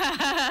joking.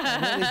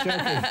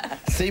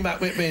 CMAT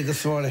with me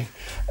this morning.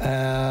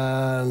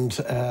 And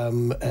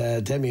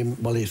Demi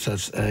Mully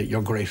says,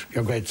 you're great.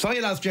 You're great. Saw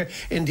you last year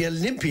in the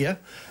Olympia.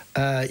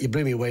 You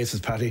blew me away,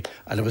 says Patty.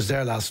 And I was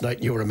there last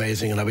night. You were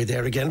amazing. And I'll be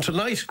there again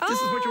tonight.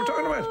 This is what you were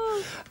talking about.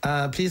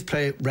 Please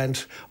play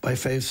Rent, my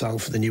fave song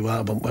for the new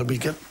album. Well, we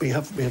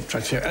have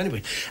tracks here.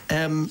 Anyway,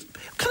 can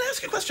I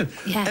ask you a question?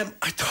 Yeah.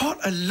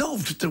 I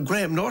loved the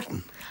Graham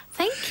Norton.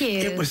 Thank you.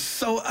 It was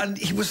so, and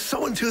he was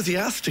so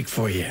enthusiastic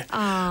for you.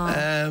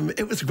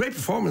 It was a great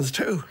performance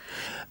too.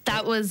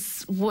 That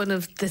was one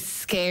of the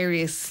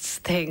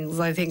scariest things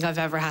I think I've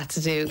ever had to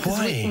do.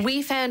 Why?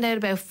 We found out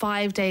about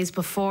 5 days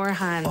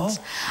beforehand,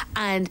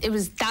 and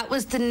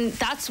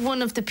that's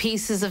one of the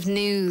pieces of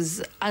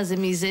news as a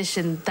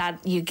musician that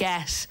you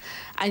get,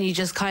 and you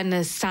just kind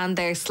of stand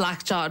there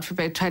slack-jawed for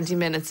about 20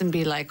 minutes and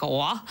be like,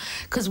 what?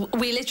 Because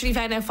we literally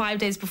found out 5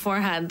 days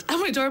beforehand,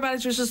 and my door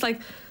manager was just like,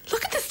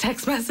 look at this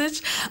text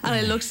message. And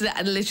I looked at it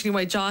and literally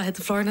my jaw hit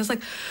the floor and I was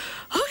like,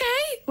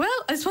 okay,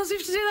 well, I suppose we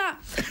have to do that.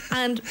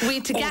 And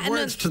we to get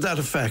words to that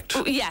effect.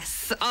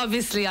 Yes,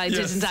 obviously I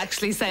didn't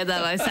actually say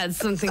that. I said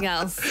something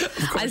else.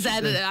 I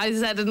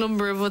said a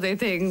number of other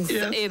things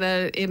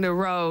in a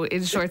row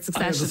in short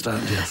succession. I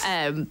understand, yes.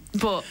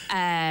 But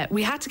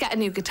we had to get a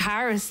new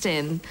guitarist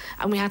in,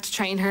 and we had to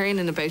train her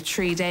in about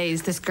 3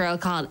 days. This girl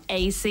called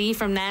AC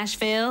from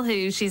Nashville,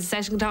 she's a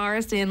session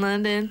guitarist in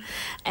London.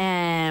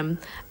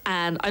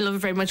 And I love it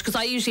very much because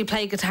I usually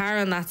play guitar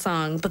on that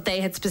song, but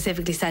they had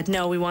specifically said,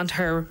 no, we want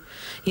her,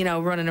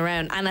 running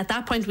around. And at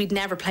that point, we'd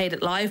never played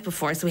it live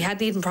before, so we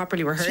hadn't even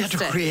properly rehearsed it. So you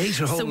had to create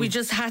a whole... So we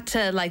just had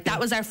to, that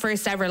was our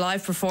first ever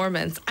live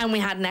performance, and we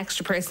had an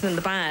extra person in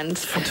the band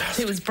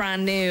who was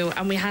brand new,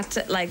 and we had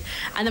to,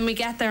 and then we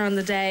get there on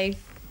the day.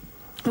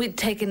 We'd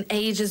taken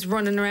ages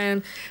running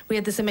around. We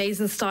had this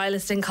amazing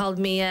stylist in called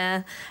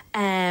Mia,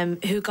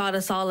 who got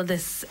us all of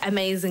this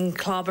amazing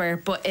clobber.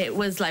 But it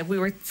was we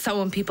were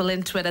sewing people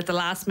into it at the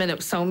last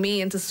minute, sewing me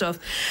into stuff.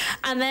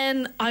 And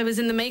then I was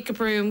in the makeup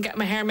room getting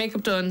my hair and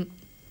makeup done,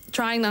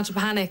 trying not to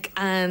panic,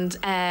 and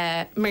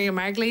Miriam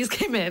Margolyes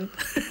came in.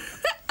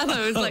 And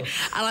I was and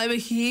I'm a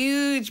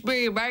huge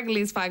Miriam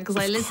Margolyes fan because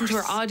I listened to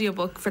her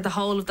audiobook for the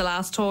whole of the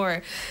last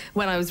tour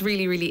when I was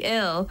really, really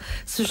ill.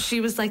 So she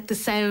was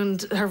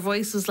her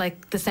voice was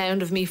like the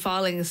sound of me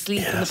falling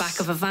asleep in the back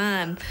of a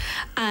van.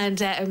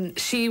 And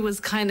she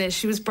was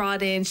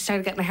brought in, she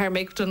started getting my hair and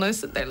makeup done, and I was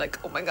sitting there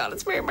oh my God,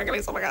 it's Miriam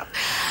Margolyes, oh my God.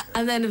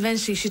 And then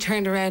eventually she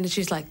turned around and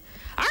she's like,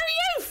 are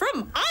you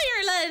from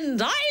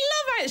Ireland? I love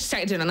her. She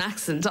started doing an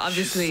accent,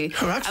 obviously.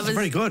 Her accent was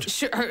very good.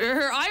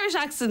 Her Irish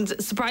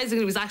accent,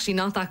 surprisingly, was actually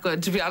not that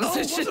good, to be honest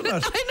with you. Wasn't it? I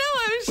know,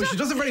 Well, she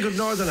does a very good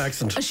northern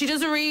accent. She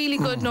does a really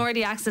good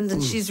Nordy accent,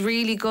 and she's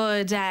really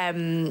good.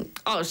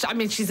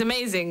 She's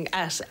amazing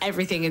at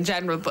everything in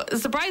general, but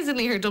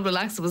surprisingly, her Dublin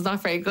accent was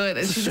not very good,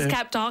 and she just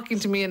kept talking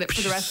to me in it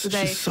for the rest of the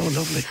day. She's so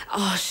lovely.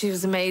 Oh, she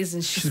was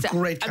amazing. She's a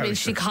great character.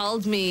 She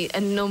called me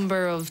a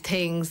number of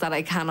things that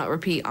I cannot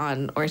repeat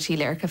on RT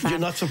Lyric FM. You're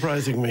not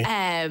surprising me.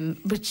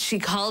 But she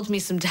called me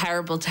some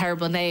terrible,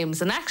 terrible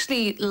names, and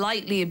actually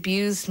lightly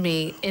abused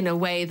me in a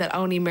way that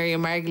only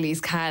Miriam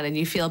Margulies can, and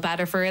you feel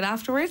better for it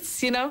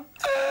afterwards, you know?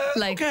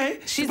 Okay.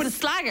 She's a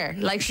slagger.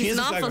 Like, she's an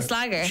awful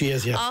slagger. She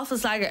is, yeah. Awful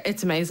slagger.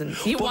 It's amazing.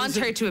 You want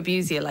her to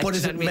abuse you. Like, but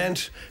is it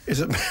meant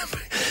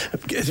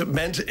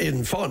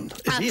in fun?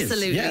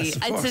 Absolutely. Yes,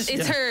 of course.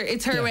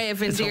 It's her way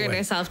of endearing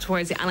herself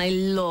towards you, and I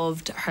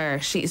loved her.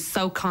 She's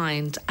so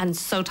kind and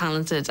so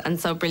talented and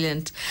so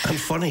brilliant. And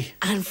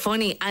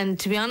funny. And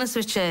to be honest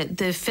with you,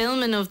 the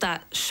filming of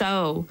that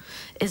show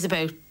is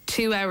about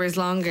 2 hours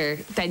longer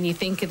than you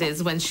think it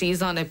is when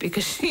she's on it,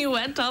 because she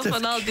went off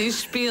on all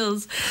these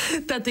spiels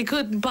that they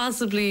couldn't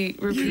possibly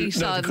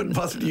repeat on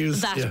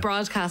that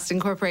broadcasting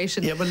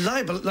corporation. Yeah, but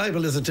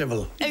libel is a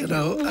devil, you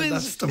know, and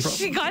that's the problem.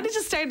 She kind of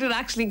just started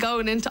actually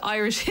going into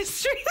Irish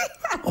history.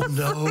 Oh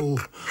no!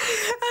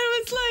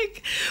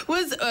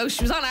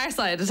 She was on our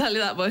side, I'll tell you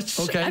that much.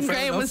 Okay, and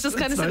Graham was just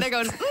kind of sitting there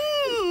going,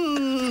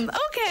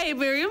 okay,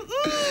 Miriam.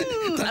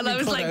 And I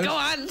was like, go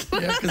on.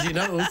 Yeah, because he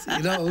knows.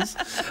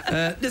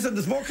 Listen,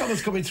 there's more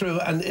comments coming through,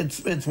 and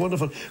it's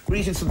wonderful.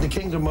 Greetings from the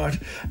Kingdom, Mart,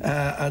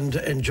 and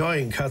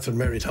enjoying Catherine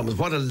Mary Thomas.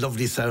 What a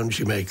lovely sound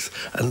she makes.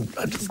 And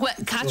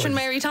Catherine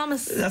Mary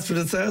Thomas. That's what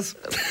it says.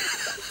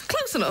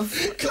 Close enough.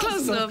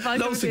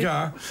 No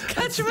cigar.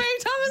 Catherine Mary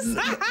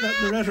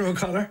Thomas. Loretta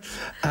O'Connor.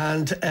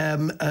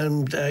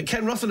 And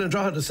Ken Russell in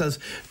Drogheda says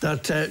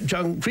that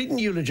John Creedon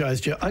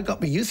eulogised you. I got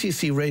my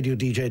UCC radio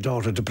DJ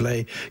daughter to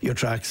play your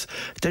tracks.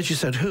 Then she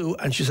said, who?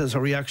 And she says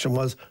her reaction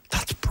was,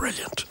 that's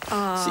brilliant.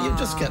 So you're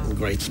just getting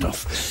great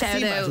stuff.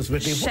 Shout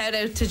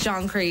out to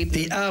John Creedon.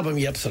 The album,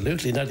 yeah,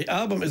 absolutely. Now, the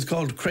album is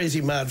called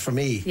Crazy Mad for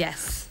Me.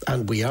 Yes.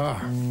 And we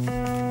are.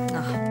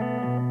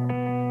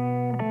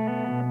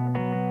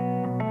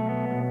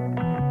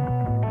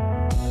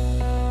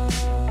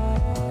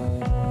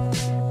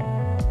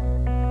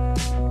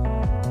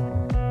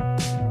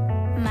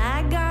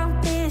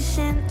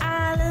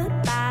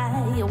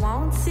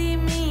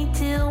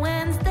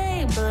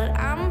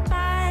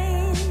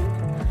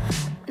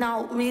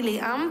 No,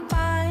 really, I'm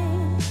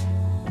fine.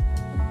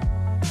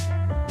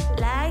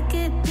 Like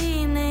a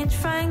teenage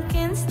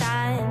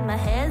Frankenstein. My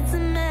head's a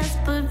mess,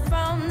 but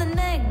from the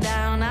neck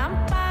down,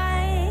 I'm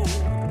fine.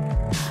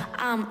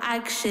 I'm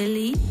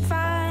actually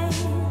fine.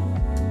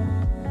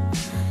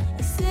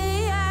 You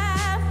say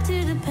I'm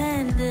too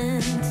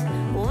dependent.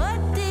 What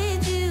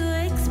did you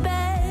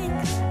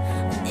expect?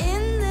 An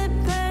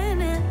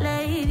independent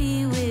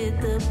lady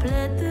with a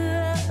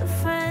plethora of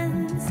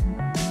friends.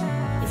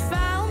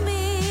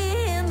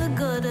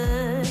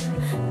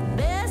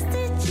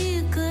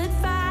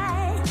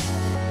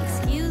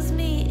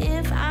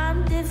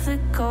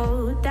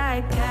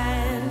 I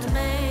can't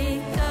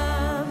make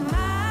up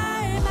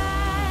my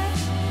mind.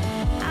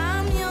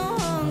 I'm your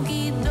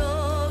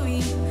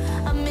hunky-dory.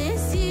 I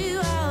miss you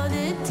all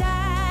the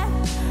time.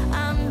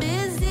 I'm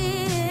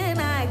busy and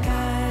I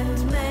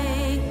can't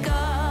make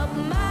up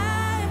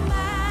my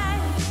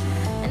mind.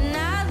 And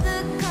not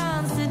the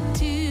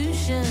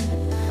Constitution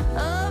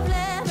of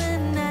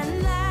lemon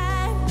and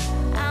lime.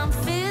 I'm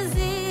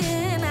fizzy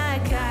and I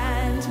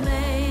can't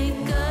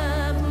make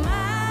up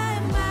my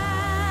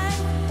mind.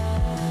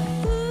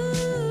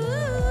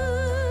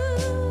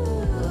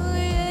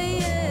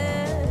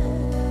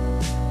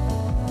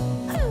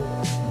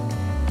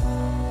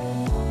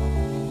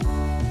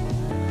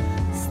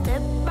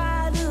 Step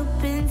right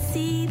up and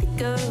see the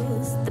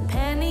girls. The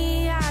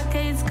penny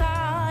arcade's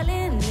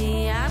calling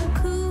me. I'm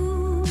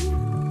cool,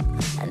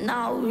 and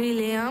not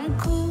really, I'm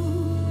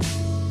cool.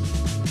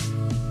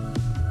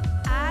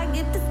 I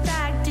get the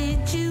fact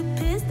that you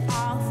pissed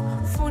off.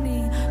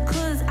 Funny,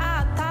 'cause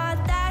I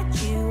thought that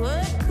you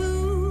were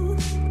cool.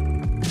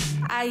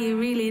 Are you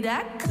really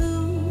that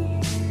cool?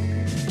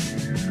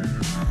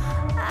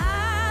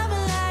 I'm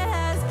a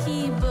lighthouse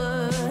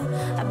keeper.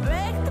 I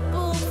break the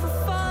bull for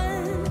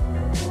fun.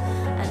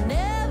 I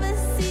never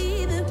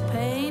see the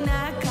pain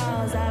I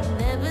cause. I've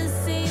never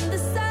seen the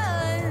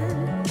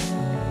sun.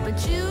 But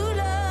you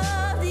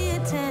love the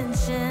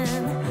attention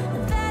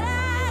that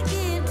I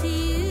give to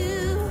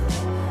you.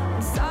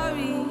 I'm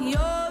sorry,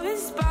 you're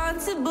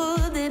responsible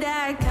that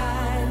I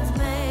can't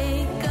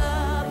make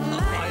up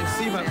my I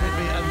see that with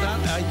me, and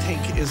that I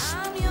think is.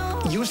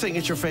 You saying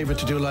it's your favourite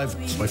to do live?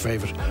 It's my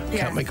favourite.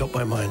 Can't make up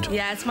my mind.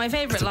 Yeah, it's my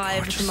favourite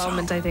live at the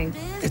moment, I think.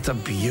 It's a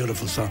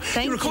beautiful song.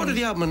 Thank you recorded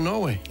you. the album in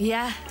Norway.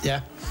 Yeah.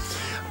 Yeah.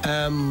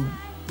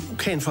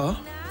 Cain Fa.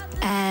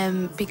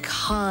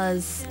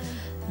 Because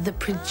the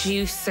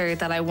producer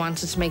that I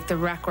wanted to make the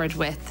record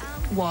with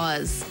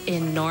was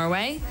in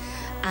Norway,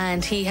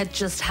 and he had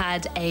just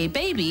had a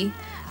baby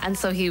And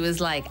so he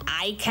was like,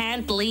 I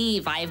can't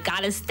leave. I've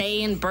got to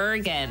stay in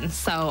Bergen.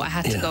 So I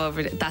had to go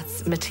over.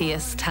 That's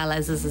Matthias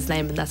Tellez is his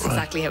name, and that's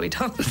exactly how he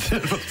talks.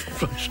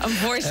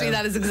 Unfortunately,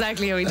 that is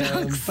exactly how he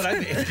talks. But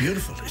it's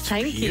beautiful. It's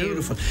Thank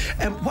beautiful.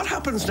 What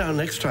happens now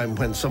next time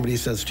when somebody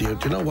says to you,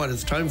 do you know what,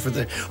 it's time for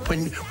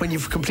when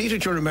you've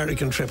completed your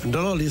American trip and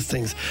done all these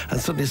things, and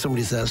suddenly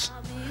somebody says,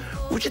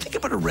 would you think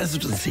about a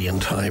residency in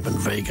time in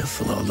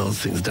Vegas and all those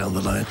things down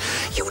the line?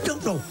 You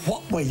don't know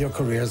what way your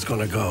career is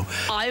going to go.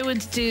 I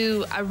would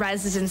do a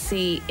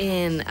residency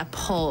in a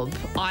pub.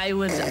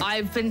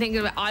 I've been thinking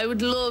about, I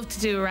would love to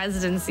do a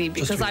residency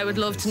because I would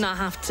love to not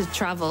have to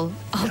travel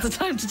all the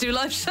time to do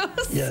live shows.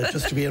 Yeah,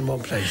 just to be in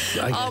one place.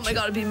 Oh my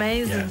God, it'd be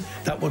amazing. Yeah,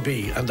 that would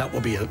be a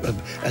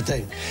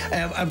thing.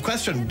 A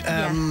question.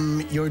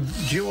 Your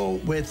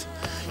duet with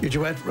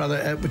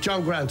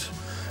John Grant.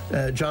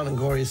 John and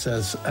Gory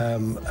says,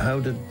 how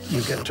did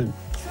you get to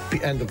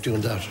end up doing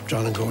that,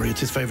 John and Gory?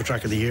 It's his favourite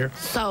track of the year.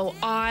 So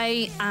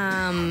I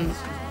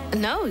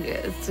no,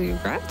 it's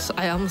Grant.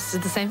 I almost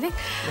did the same thing.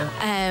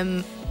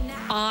 Yeah.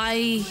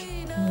 I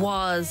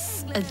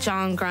was a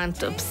John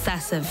Grant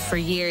obsessive for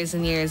years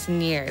and years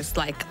and years.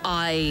 Like,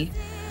 I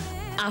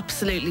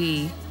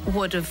absolutely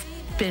would have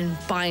been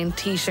buying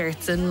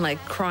t-shirts and like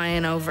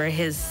crying over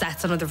his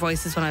sets on Other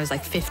Voices when I was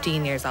like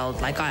 15 years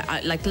old. Like,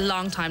 I like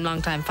long time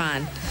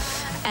fan.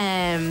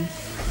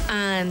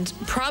 And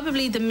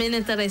probably the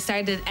minute that I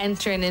started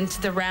entering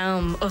into the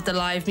realm of the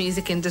live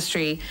music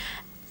industry,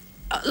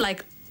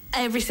 like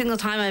every single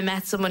time I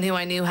met someone who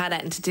I knew had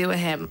anything to do with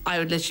him, I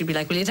would literally be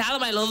like, will you tell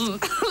him I love him?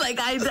 Like,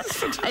 I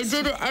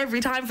did it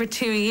every time for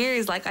 2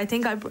 years. Like, I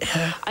think I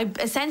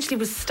essentially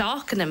was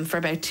stalking him for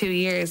about 2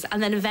 years.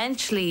 And then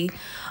eventually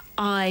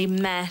I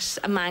met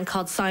a man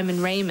called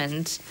Simon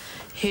Raymond,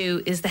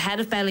 who is the head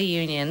of Bella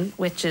Union,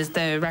 which is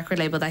the record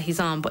label that he's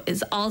on, but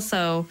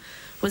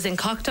was in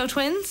Cocteau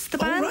Twins, the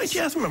band. Oh, right,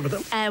 yes, I remember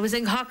them. Was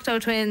in Cocteau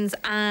Twins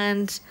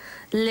and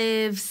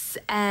lives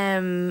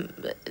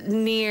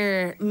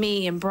near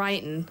me in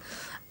Brighton.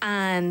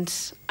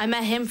 And I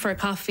met him for a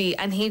coffee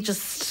and he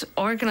just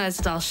organised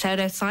it all. Shout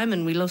out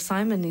Simon. We love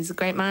Simon. He's a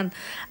great man.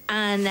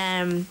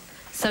 And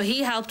so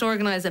he helped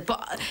organise it.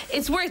 But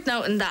it's worth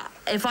noting that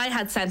if I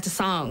had sent a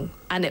song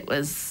and it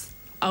was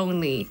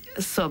only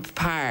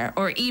subpar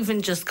or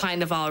even just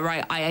kind of all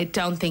right, I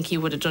don't think he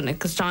would have done it,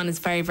 because John is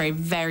very, very,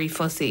 very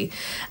fussy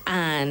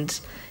and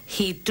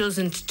he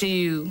doesn't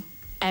do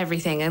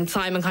everything. And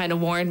Simon kind of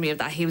warned me of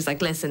that. He was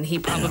like, listen, he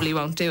probably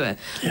won't do it.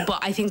 Yeah. But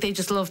I think they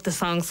just loved the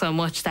song so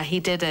much that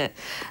he did it.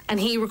 And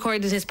he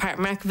recorded his part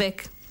in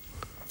Reykjavik.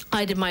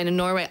 I did mine in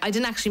Norway. I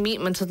didn't actually meet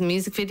him until the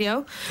music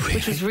video,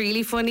 which was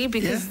really funny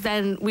because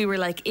then we were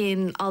like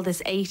in all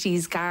this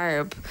 80s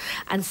garb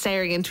and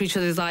staring into each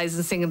other's eyes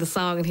and singing the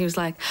song, and he was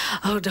like,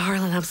 oh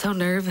darling, I'm so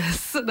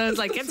nervous. And I was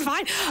like, it's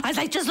fine. I was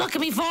like, just look at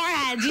me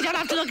forehead. You don't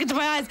have to look into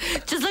my eyes.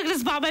 Just look at the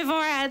spot on my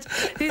forehead.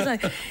 He's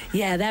like,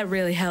 yeah, that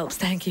really helps.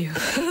 Thank you.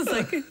 I was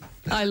like,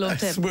 I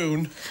loved him.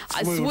 Swoon.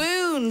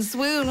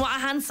 What a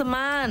handsome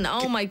man.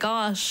 Oh my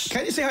gosh.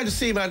 Can you say hi to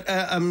CMAT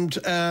and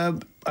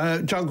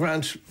John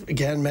Grant,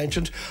 again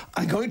mentioned.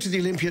 I'm going to the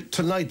Olympia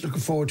tonight,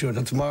 looking forward to it.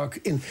 That's Mark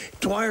in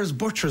Dwyer's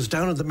Butchers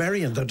down in the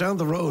Merrion. They're down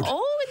the road.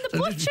 Oh, in the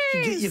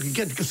Butchers. You can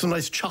get some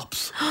nice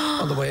chops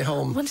on the way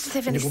home. Wonder if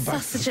they have any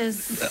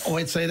sausages. Oh,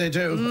 I'd say they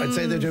do. I'd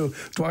say they do.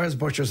 Dwyer's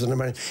Butchers in the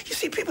Merrion. You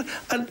see people,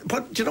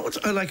 but do you know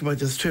what I like about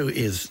this too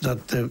is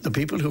that the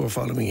people who are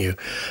following you,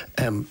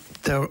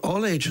 they're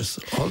all ages,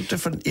 all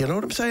different, you know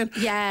what I'm saying?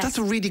 Yeah. That's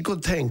a really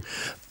good thing.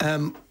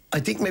 I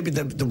think maybe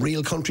the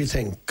real country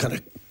thing kind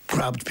of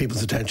grabbed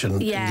people's attention in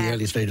the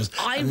early stages.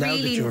 I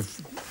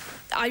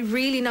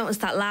really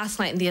noticed that last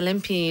night in the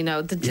Olympia, you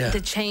know,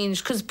 the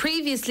change, because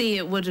previously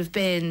it would have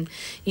been,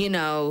 you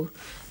know,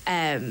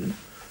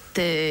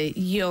 the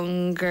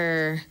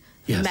younger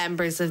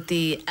members of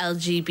the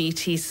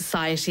LGBT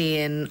society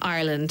in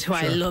Ireland, who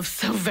I love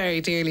so very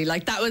dearly.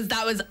 Like that was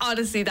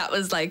honestly, that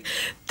was like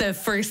the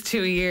first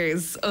 2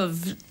 years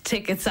of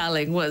ticket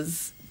selling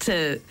was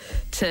to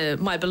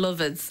my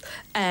beloveds,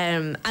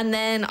 and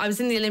then I was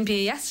in the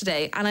Olympia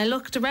yesterday and I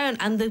looked around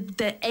and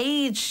the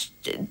age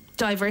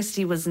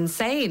diversity was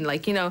insane.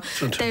 Like, you know,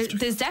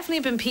 there's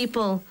definitely been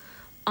people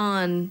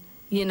on,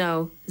 you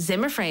know,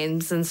 Zimmer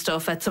frames and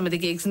stuff at some of the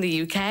gigs in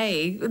the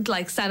UK,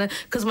 like Santa,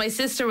 because my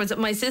sister,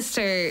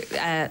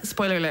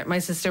 spoiler alert, my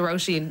sister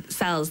Roisin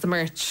sells the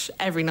merch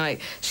every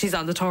night. She's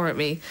on the tour with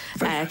me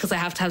because I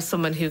have to have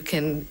someone who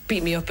can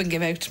beat me up and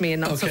give out to me and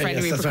not suffer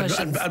any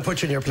repercussions. And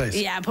put you in your place.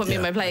 Yeah, put me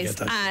in my place.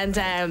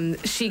 And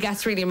she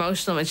gets really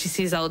emotional when she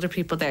sees older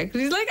people there.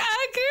 She's like,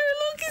 Kira,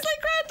 look, he's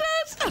like Granddad.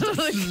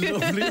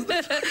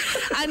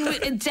 And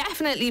it's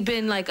definitely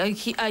been like a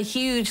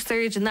huge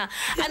surge in that.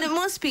 And it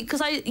must be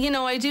because I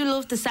do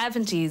love the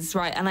 70s,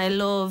 right? And I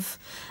love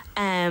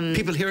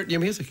people hear it in your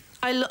music.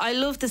 I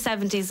love the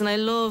 70s and I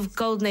love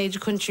golden age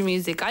of country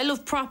music. I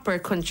love proper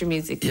country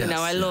music. You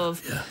know, I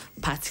love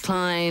Patsy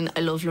Cline, I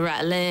love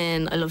Loretta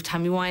Lynn, I love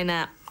Tammy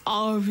Wynette.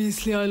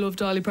 Obviously I love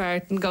Dolly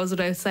Parton, goes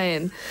without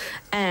saying.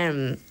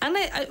 And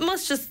I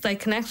must just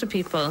like connect with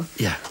people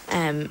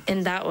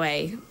in that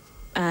way.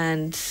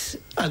 and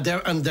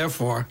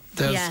therefore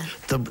there's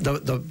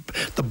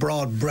the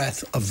broad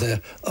breadth of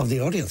the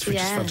audience, which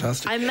is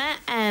fantastic. I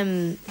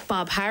met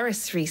Bob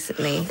Harris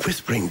recently.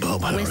 Whispering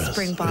Bob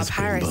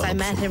Harris. I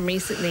met him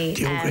recently.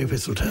 The old grey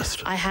whistle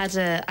test.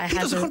 He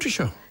does a country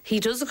show. He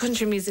does a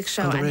country music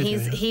show, and radio,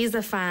 he's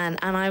a fan.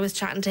 And I was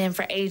chatting to him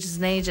for ages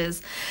and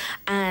ages,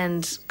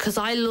 and because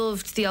I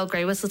loved the old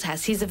grey whistle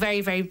test, he's a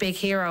very, very big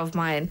hero of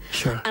mine.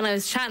 Sure. And I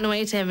was chatting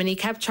away to him, and he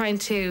kept trying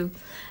to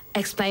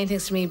explain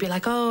things to me, be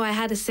like, oh, I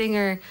had a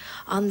singer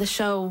on the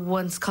show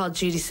once called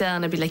Judy Sill,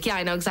 and I'd be like, yeah,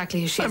 I know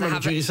exactly who she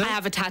is. I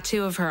have a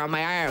tattoo of her on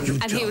my arm.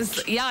 He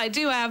was, yeah, I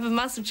do. I have a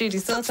massive Judy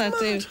Sill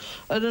tattoo. Mad.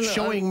 I don't know.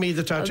 Showing me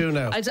the tattoo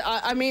now.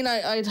 I mean,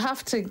 I'd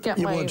have to get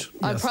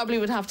I probably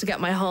would have to get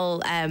my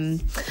whole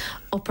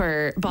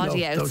upper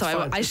body out.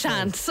 So I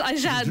shan't.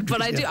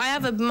 But I do. I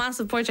have a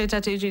massive portrait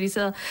tattoo of Judy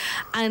Sill,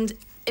 and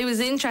it was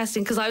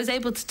interesting because I was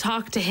able to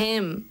talk to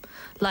him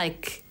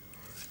like.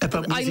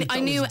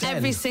 I knew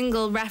every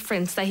single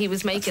reference that he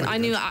was making. I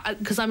knew,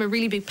 because I'm a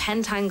really big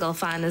Pentangle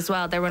fan as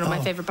well. They're one of my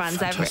favourite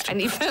bands ever.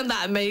 And he found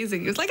that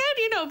amazing. He was like, how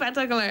do you know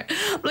Pentangle are?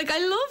 I'm like,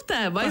 I love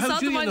them. How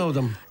do you know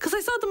them? Because I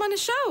saw them on a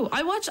show.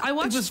 I watched. It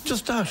was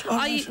just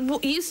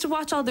that. Used to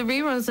watch all the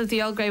reruns of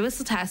the Old Grey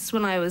Whistle Test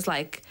when I was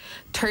like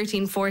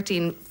 13,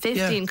 14,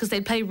 15, because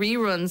they'd play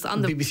reruns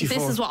on the BBC4.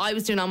 This is what I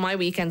was doing on my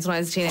weekends when I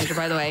was a teenager,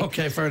 by the way.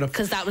 Okay, fair enough.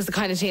 Because that was the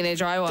kind of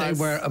teenager I was. They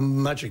were a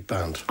magic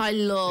band. I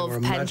love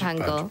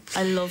Pentangle.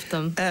 I love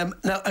them.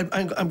 Now,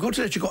 I'm going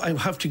to let you go. I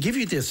have to give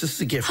you this. This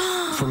is a gift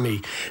from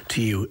me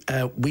to you.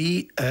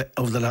 We,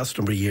 over the last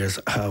number of years,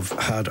 have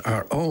had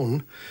our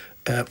own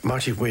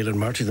Marty Whalen,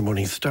 Marty the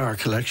Morning Star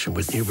collection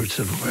with Newbert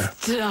silverware.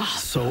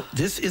 So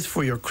this is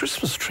for your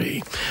Christmas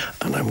tree,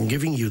 and I'm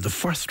giving you the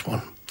first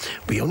one.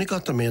 We only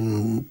got them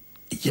in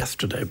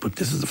yesterday, but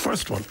this is the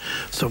first one.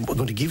 So we're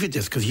going to give you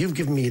this because you've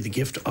given me the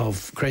gift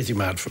of Crazy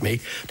Mad for me,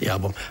 the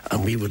album,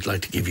 and we would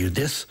like to give you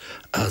this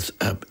as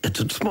it's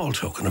a small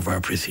token of our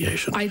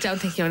appreciation. I don't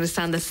think you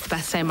understand. This is the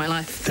best day of my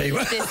life. There you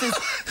are.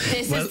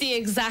 This is the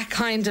exact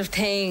kind of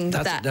thing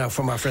that's it now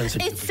from our friends.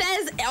 It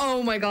says,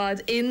 oh my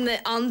God,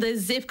 on the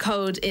zip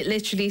code, it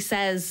literally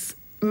says,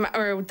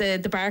 or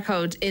the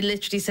barcode, it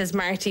literally says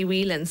Marty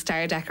Whelan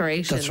Star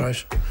Decoration. That's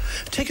right.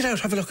 Take it out,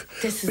 have a look.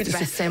 This is the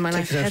best day of my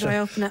life. How do I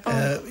open it?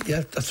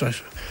 Yeah, that's right.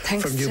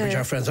 Thanks from Newbridge,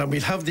 our friends. And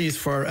we'll have these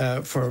for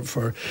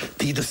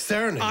the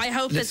discerning. I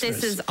hope that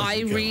this is,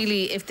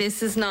 if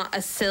this is not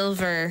a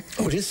silver,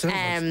 it is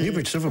silver.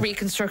 Newbridge silver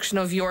reconstruction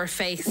of your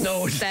face,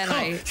 then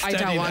I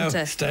don't want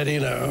it. Steady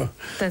now.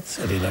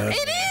 Steady now.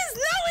 It is!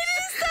 No, it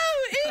is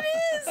though! It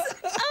is!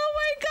 Oh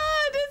my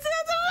God, it's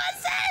not the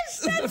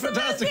mustache! That's the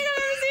best thing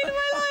I've ever seen in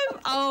my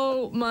life.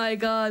 Oh my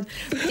God.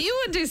 Do you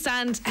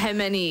understand how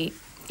many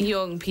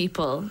young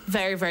people,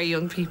 very, very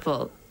young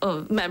people,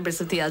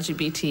 members of the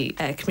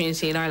LGBT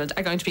community in Ireland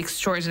are going to be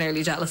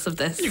extraordinarily jealous of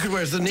this? You could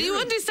wear the Do you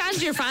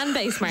understand your fan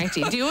base,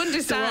 Marty? Do you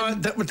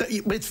understand?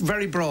 It's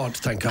very broad,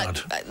 thank God.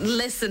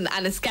 Listen,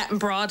 and it's getting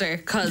broader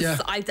because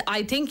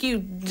I think you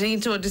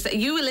need to understand.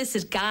 You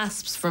elicit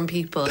gasps from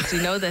people. Do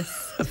you know this?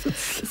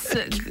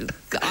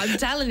 I'm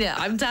telling you.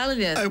 I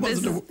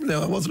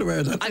wasn't aware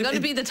of that. I'm going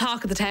to be the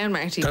talk of the town,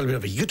 Marty. You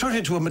could turn it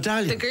into a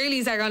medallion. The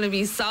girlies are going to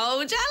be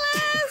so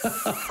jealous.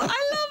 I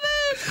love it.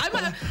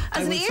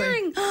 As an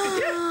earring.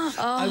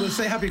 I will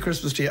say happy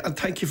Christmas to you and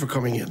thank you for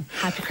coming in.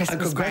 Happy Christmas,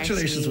 and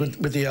congratulations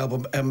with the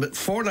album.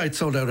 4 nights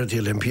sold out at the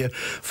Olympia,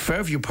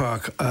 Fairview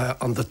Park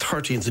on the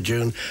 13th of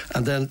June,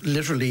 and then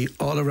literally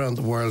all around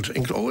the world,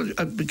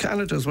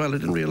 Canada as well. I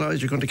didn't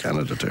realise you're going to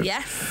Canada too.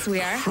 Yes, we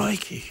are.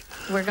 Crikey.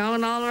 We're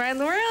going all around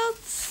the world.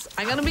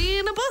 I'm going to be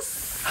in a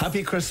bus.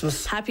 Happy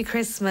Christmas. Happy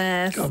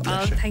Christmas. God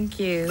bless you. Thank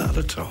you. Not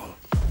at all.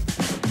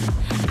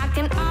 I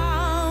can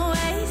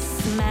always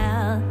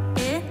smell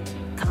it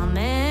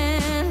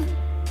coming,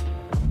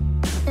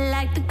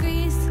 like the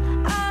grease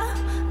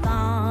up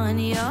on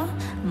your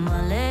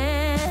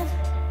mullet.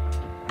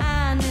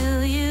 I knew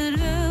you'd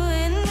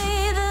ruin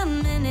me the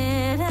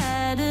minute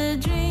had a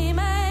dream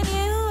and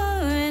you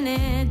were in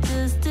it,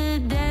 just a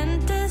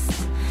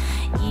dentist,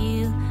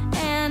 you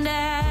and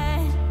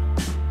I.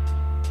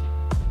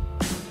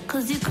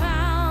 'Cause you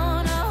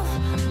crown of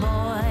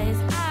boys,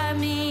 I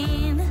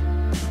mean,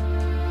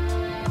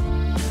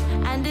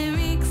 and it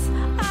reeks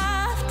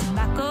of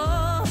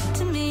tobacco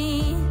to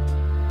me.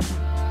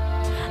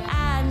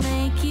 I'd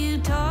make you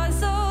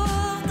torso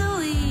of the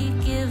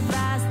week if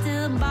I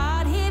still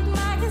bought Hit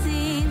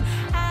magazine,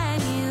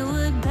 and you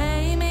would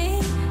pay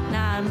me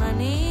not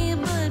money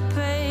but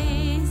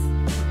praise.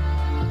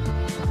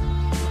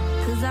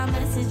 'Cause I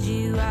message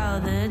you all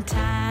the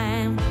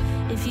time.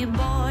 If you're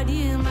bored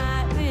you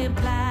might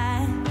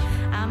reply.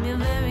 I'm your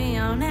very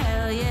own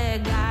hell yeah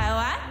guy.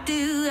 Why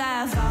do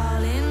I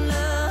fall in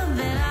love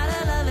and out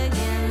of love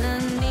again? A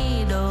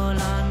needle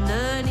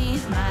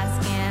underneath my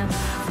skin.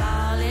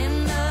 Fall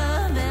in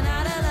love and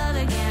out of love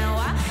again.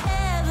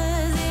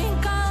 Whatever's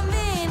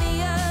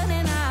inconvenient,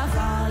 and I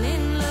fall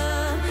in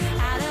love,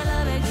 out of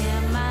love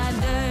again. My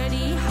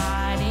dirty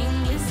heart in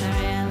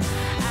glycerin.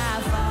 I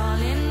fall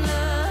in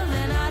love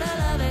and out of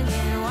love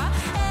again.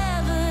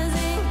 Whatever's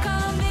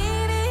inconvenient.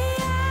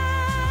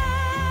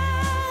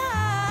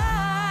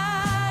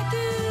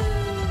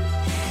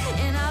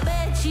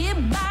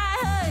 she'd buy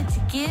her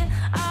ticket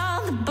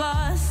on the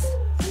bus.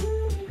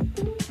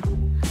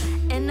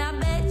 And I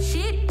bet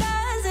she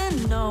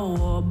doesn't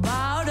know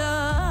about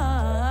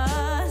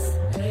us.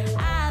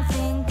 I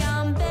think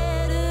I'm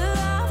better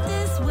off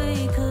this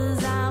way,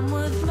 'cause I'm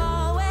worth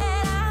more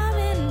when I'm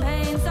in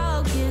pain.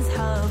 So kiss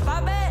her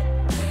forehead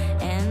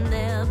and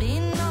there'll be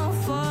no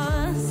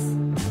fuss.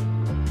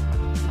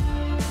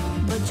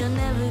 But you'll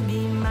never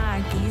be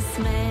Marky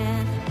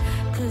Smith,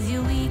 'cause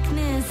your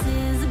weakness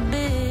is a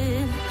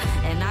bit.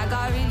 And I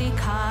got really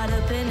caught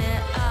up in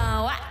it.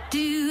 Oh, why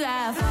do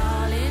I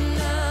fall in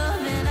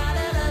love and out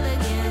of love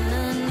again?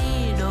 The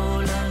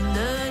needle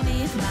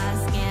underneath my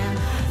skin.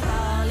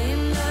 Fall in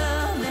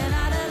love and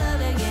out of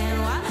love again.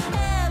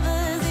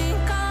 Whatever's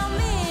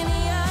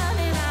inconvenient.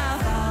 And I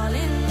fall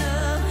in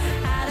love,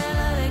 out of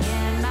love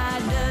again. My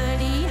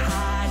dirty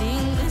heart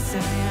in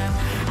glycerin.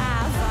 I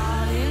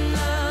fall in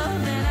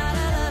love and out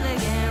of love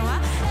again.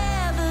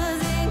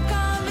 Whatever's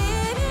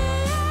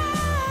inconvenient.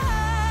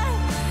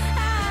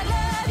 I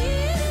love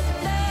you to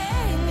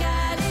think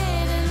I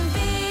didn't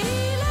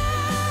feel a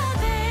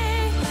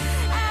thing.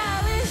 I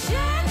wish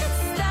I could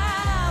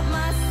stop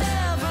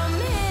myself from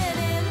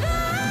hitting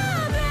the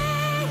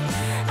brake.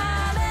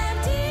 I'm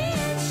empty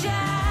and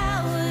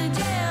shower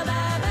gel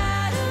by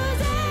bottles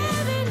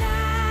every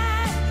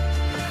night.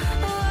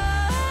 Oh,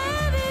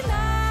 every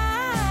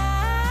night.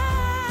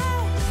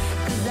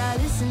 'Cause I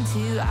listen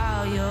to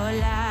all your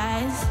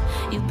lies.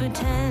 You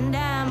pretend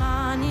I'm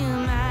on your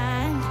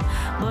mind,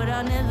 but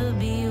I'll never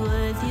be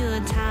worth your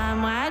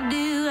time. Why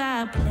do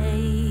I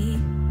play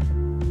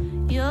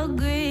your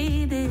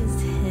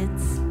greatest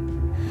hits?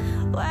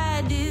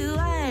 Why do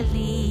I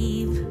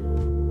leave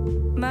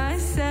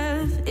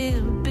myself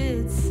in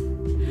bits?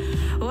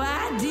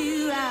 Why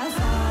do I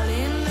fall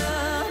in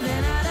love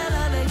and out of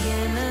love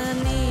again? A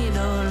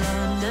needle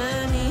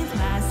underneath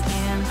my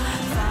skin.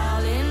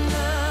 Fall in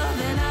love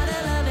and out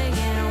of love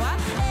again.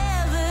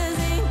 Whatever's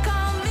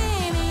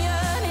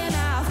inconvenient. And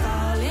I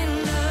fall in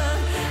love,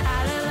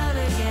 out of love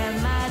again.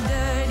 My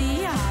dirty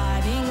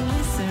heart in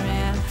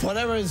glycerin.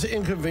 Whatever is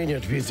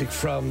inconvenient music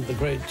from the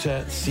great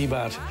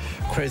CMAT,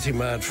 Crazy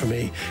Mad for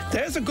Me.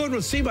 There's a good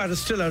one. CMAT is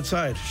still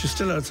outside. She's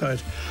still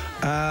outside.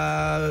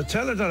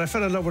 Tell her that I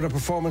fell in love with her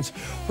performance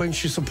when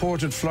she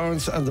supported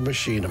Florence and the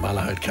Machine at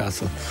Malahide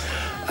Castle.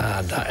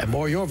 And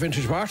more your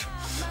vintage, Mart.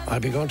 I'll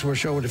be going to her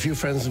show with a few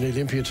friends in the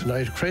Olympia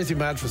tonight. Crazy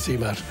Mad for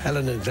CMAT,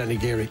 Helen and Glenny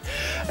Geary.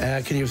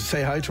 Can you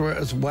say hi to her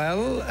as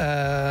well?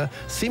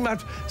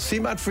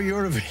 CMAT for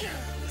Eurovision.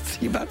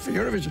 CMAT for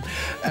Eurovision.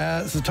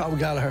 This is Tom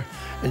Gallagher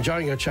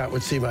enjoying your chat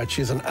with CMAT.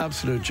 She's an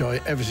absolute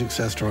joy. Every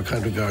success to her.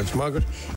 Kind regards, Margaret.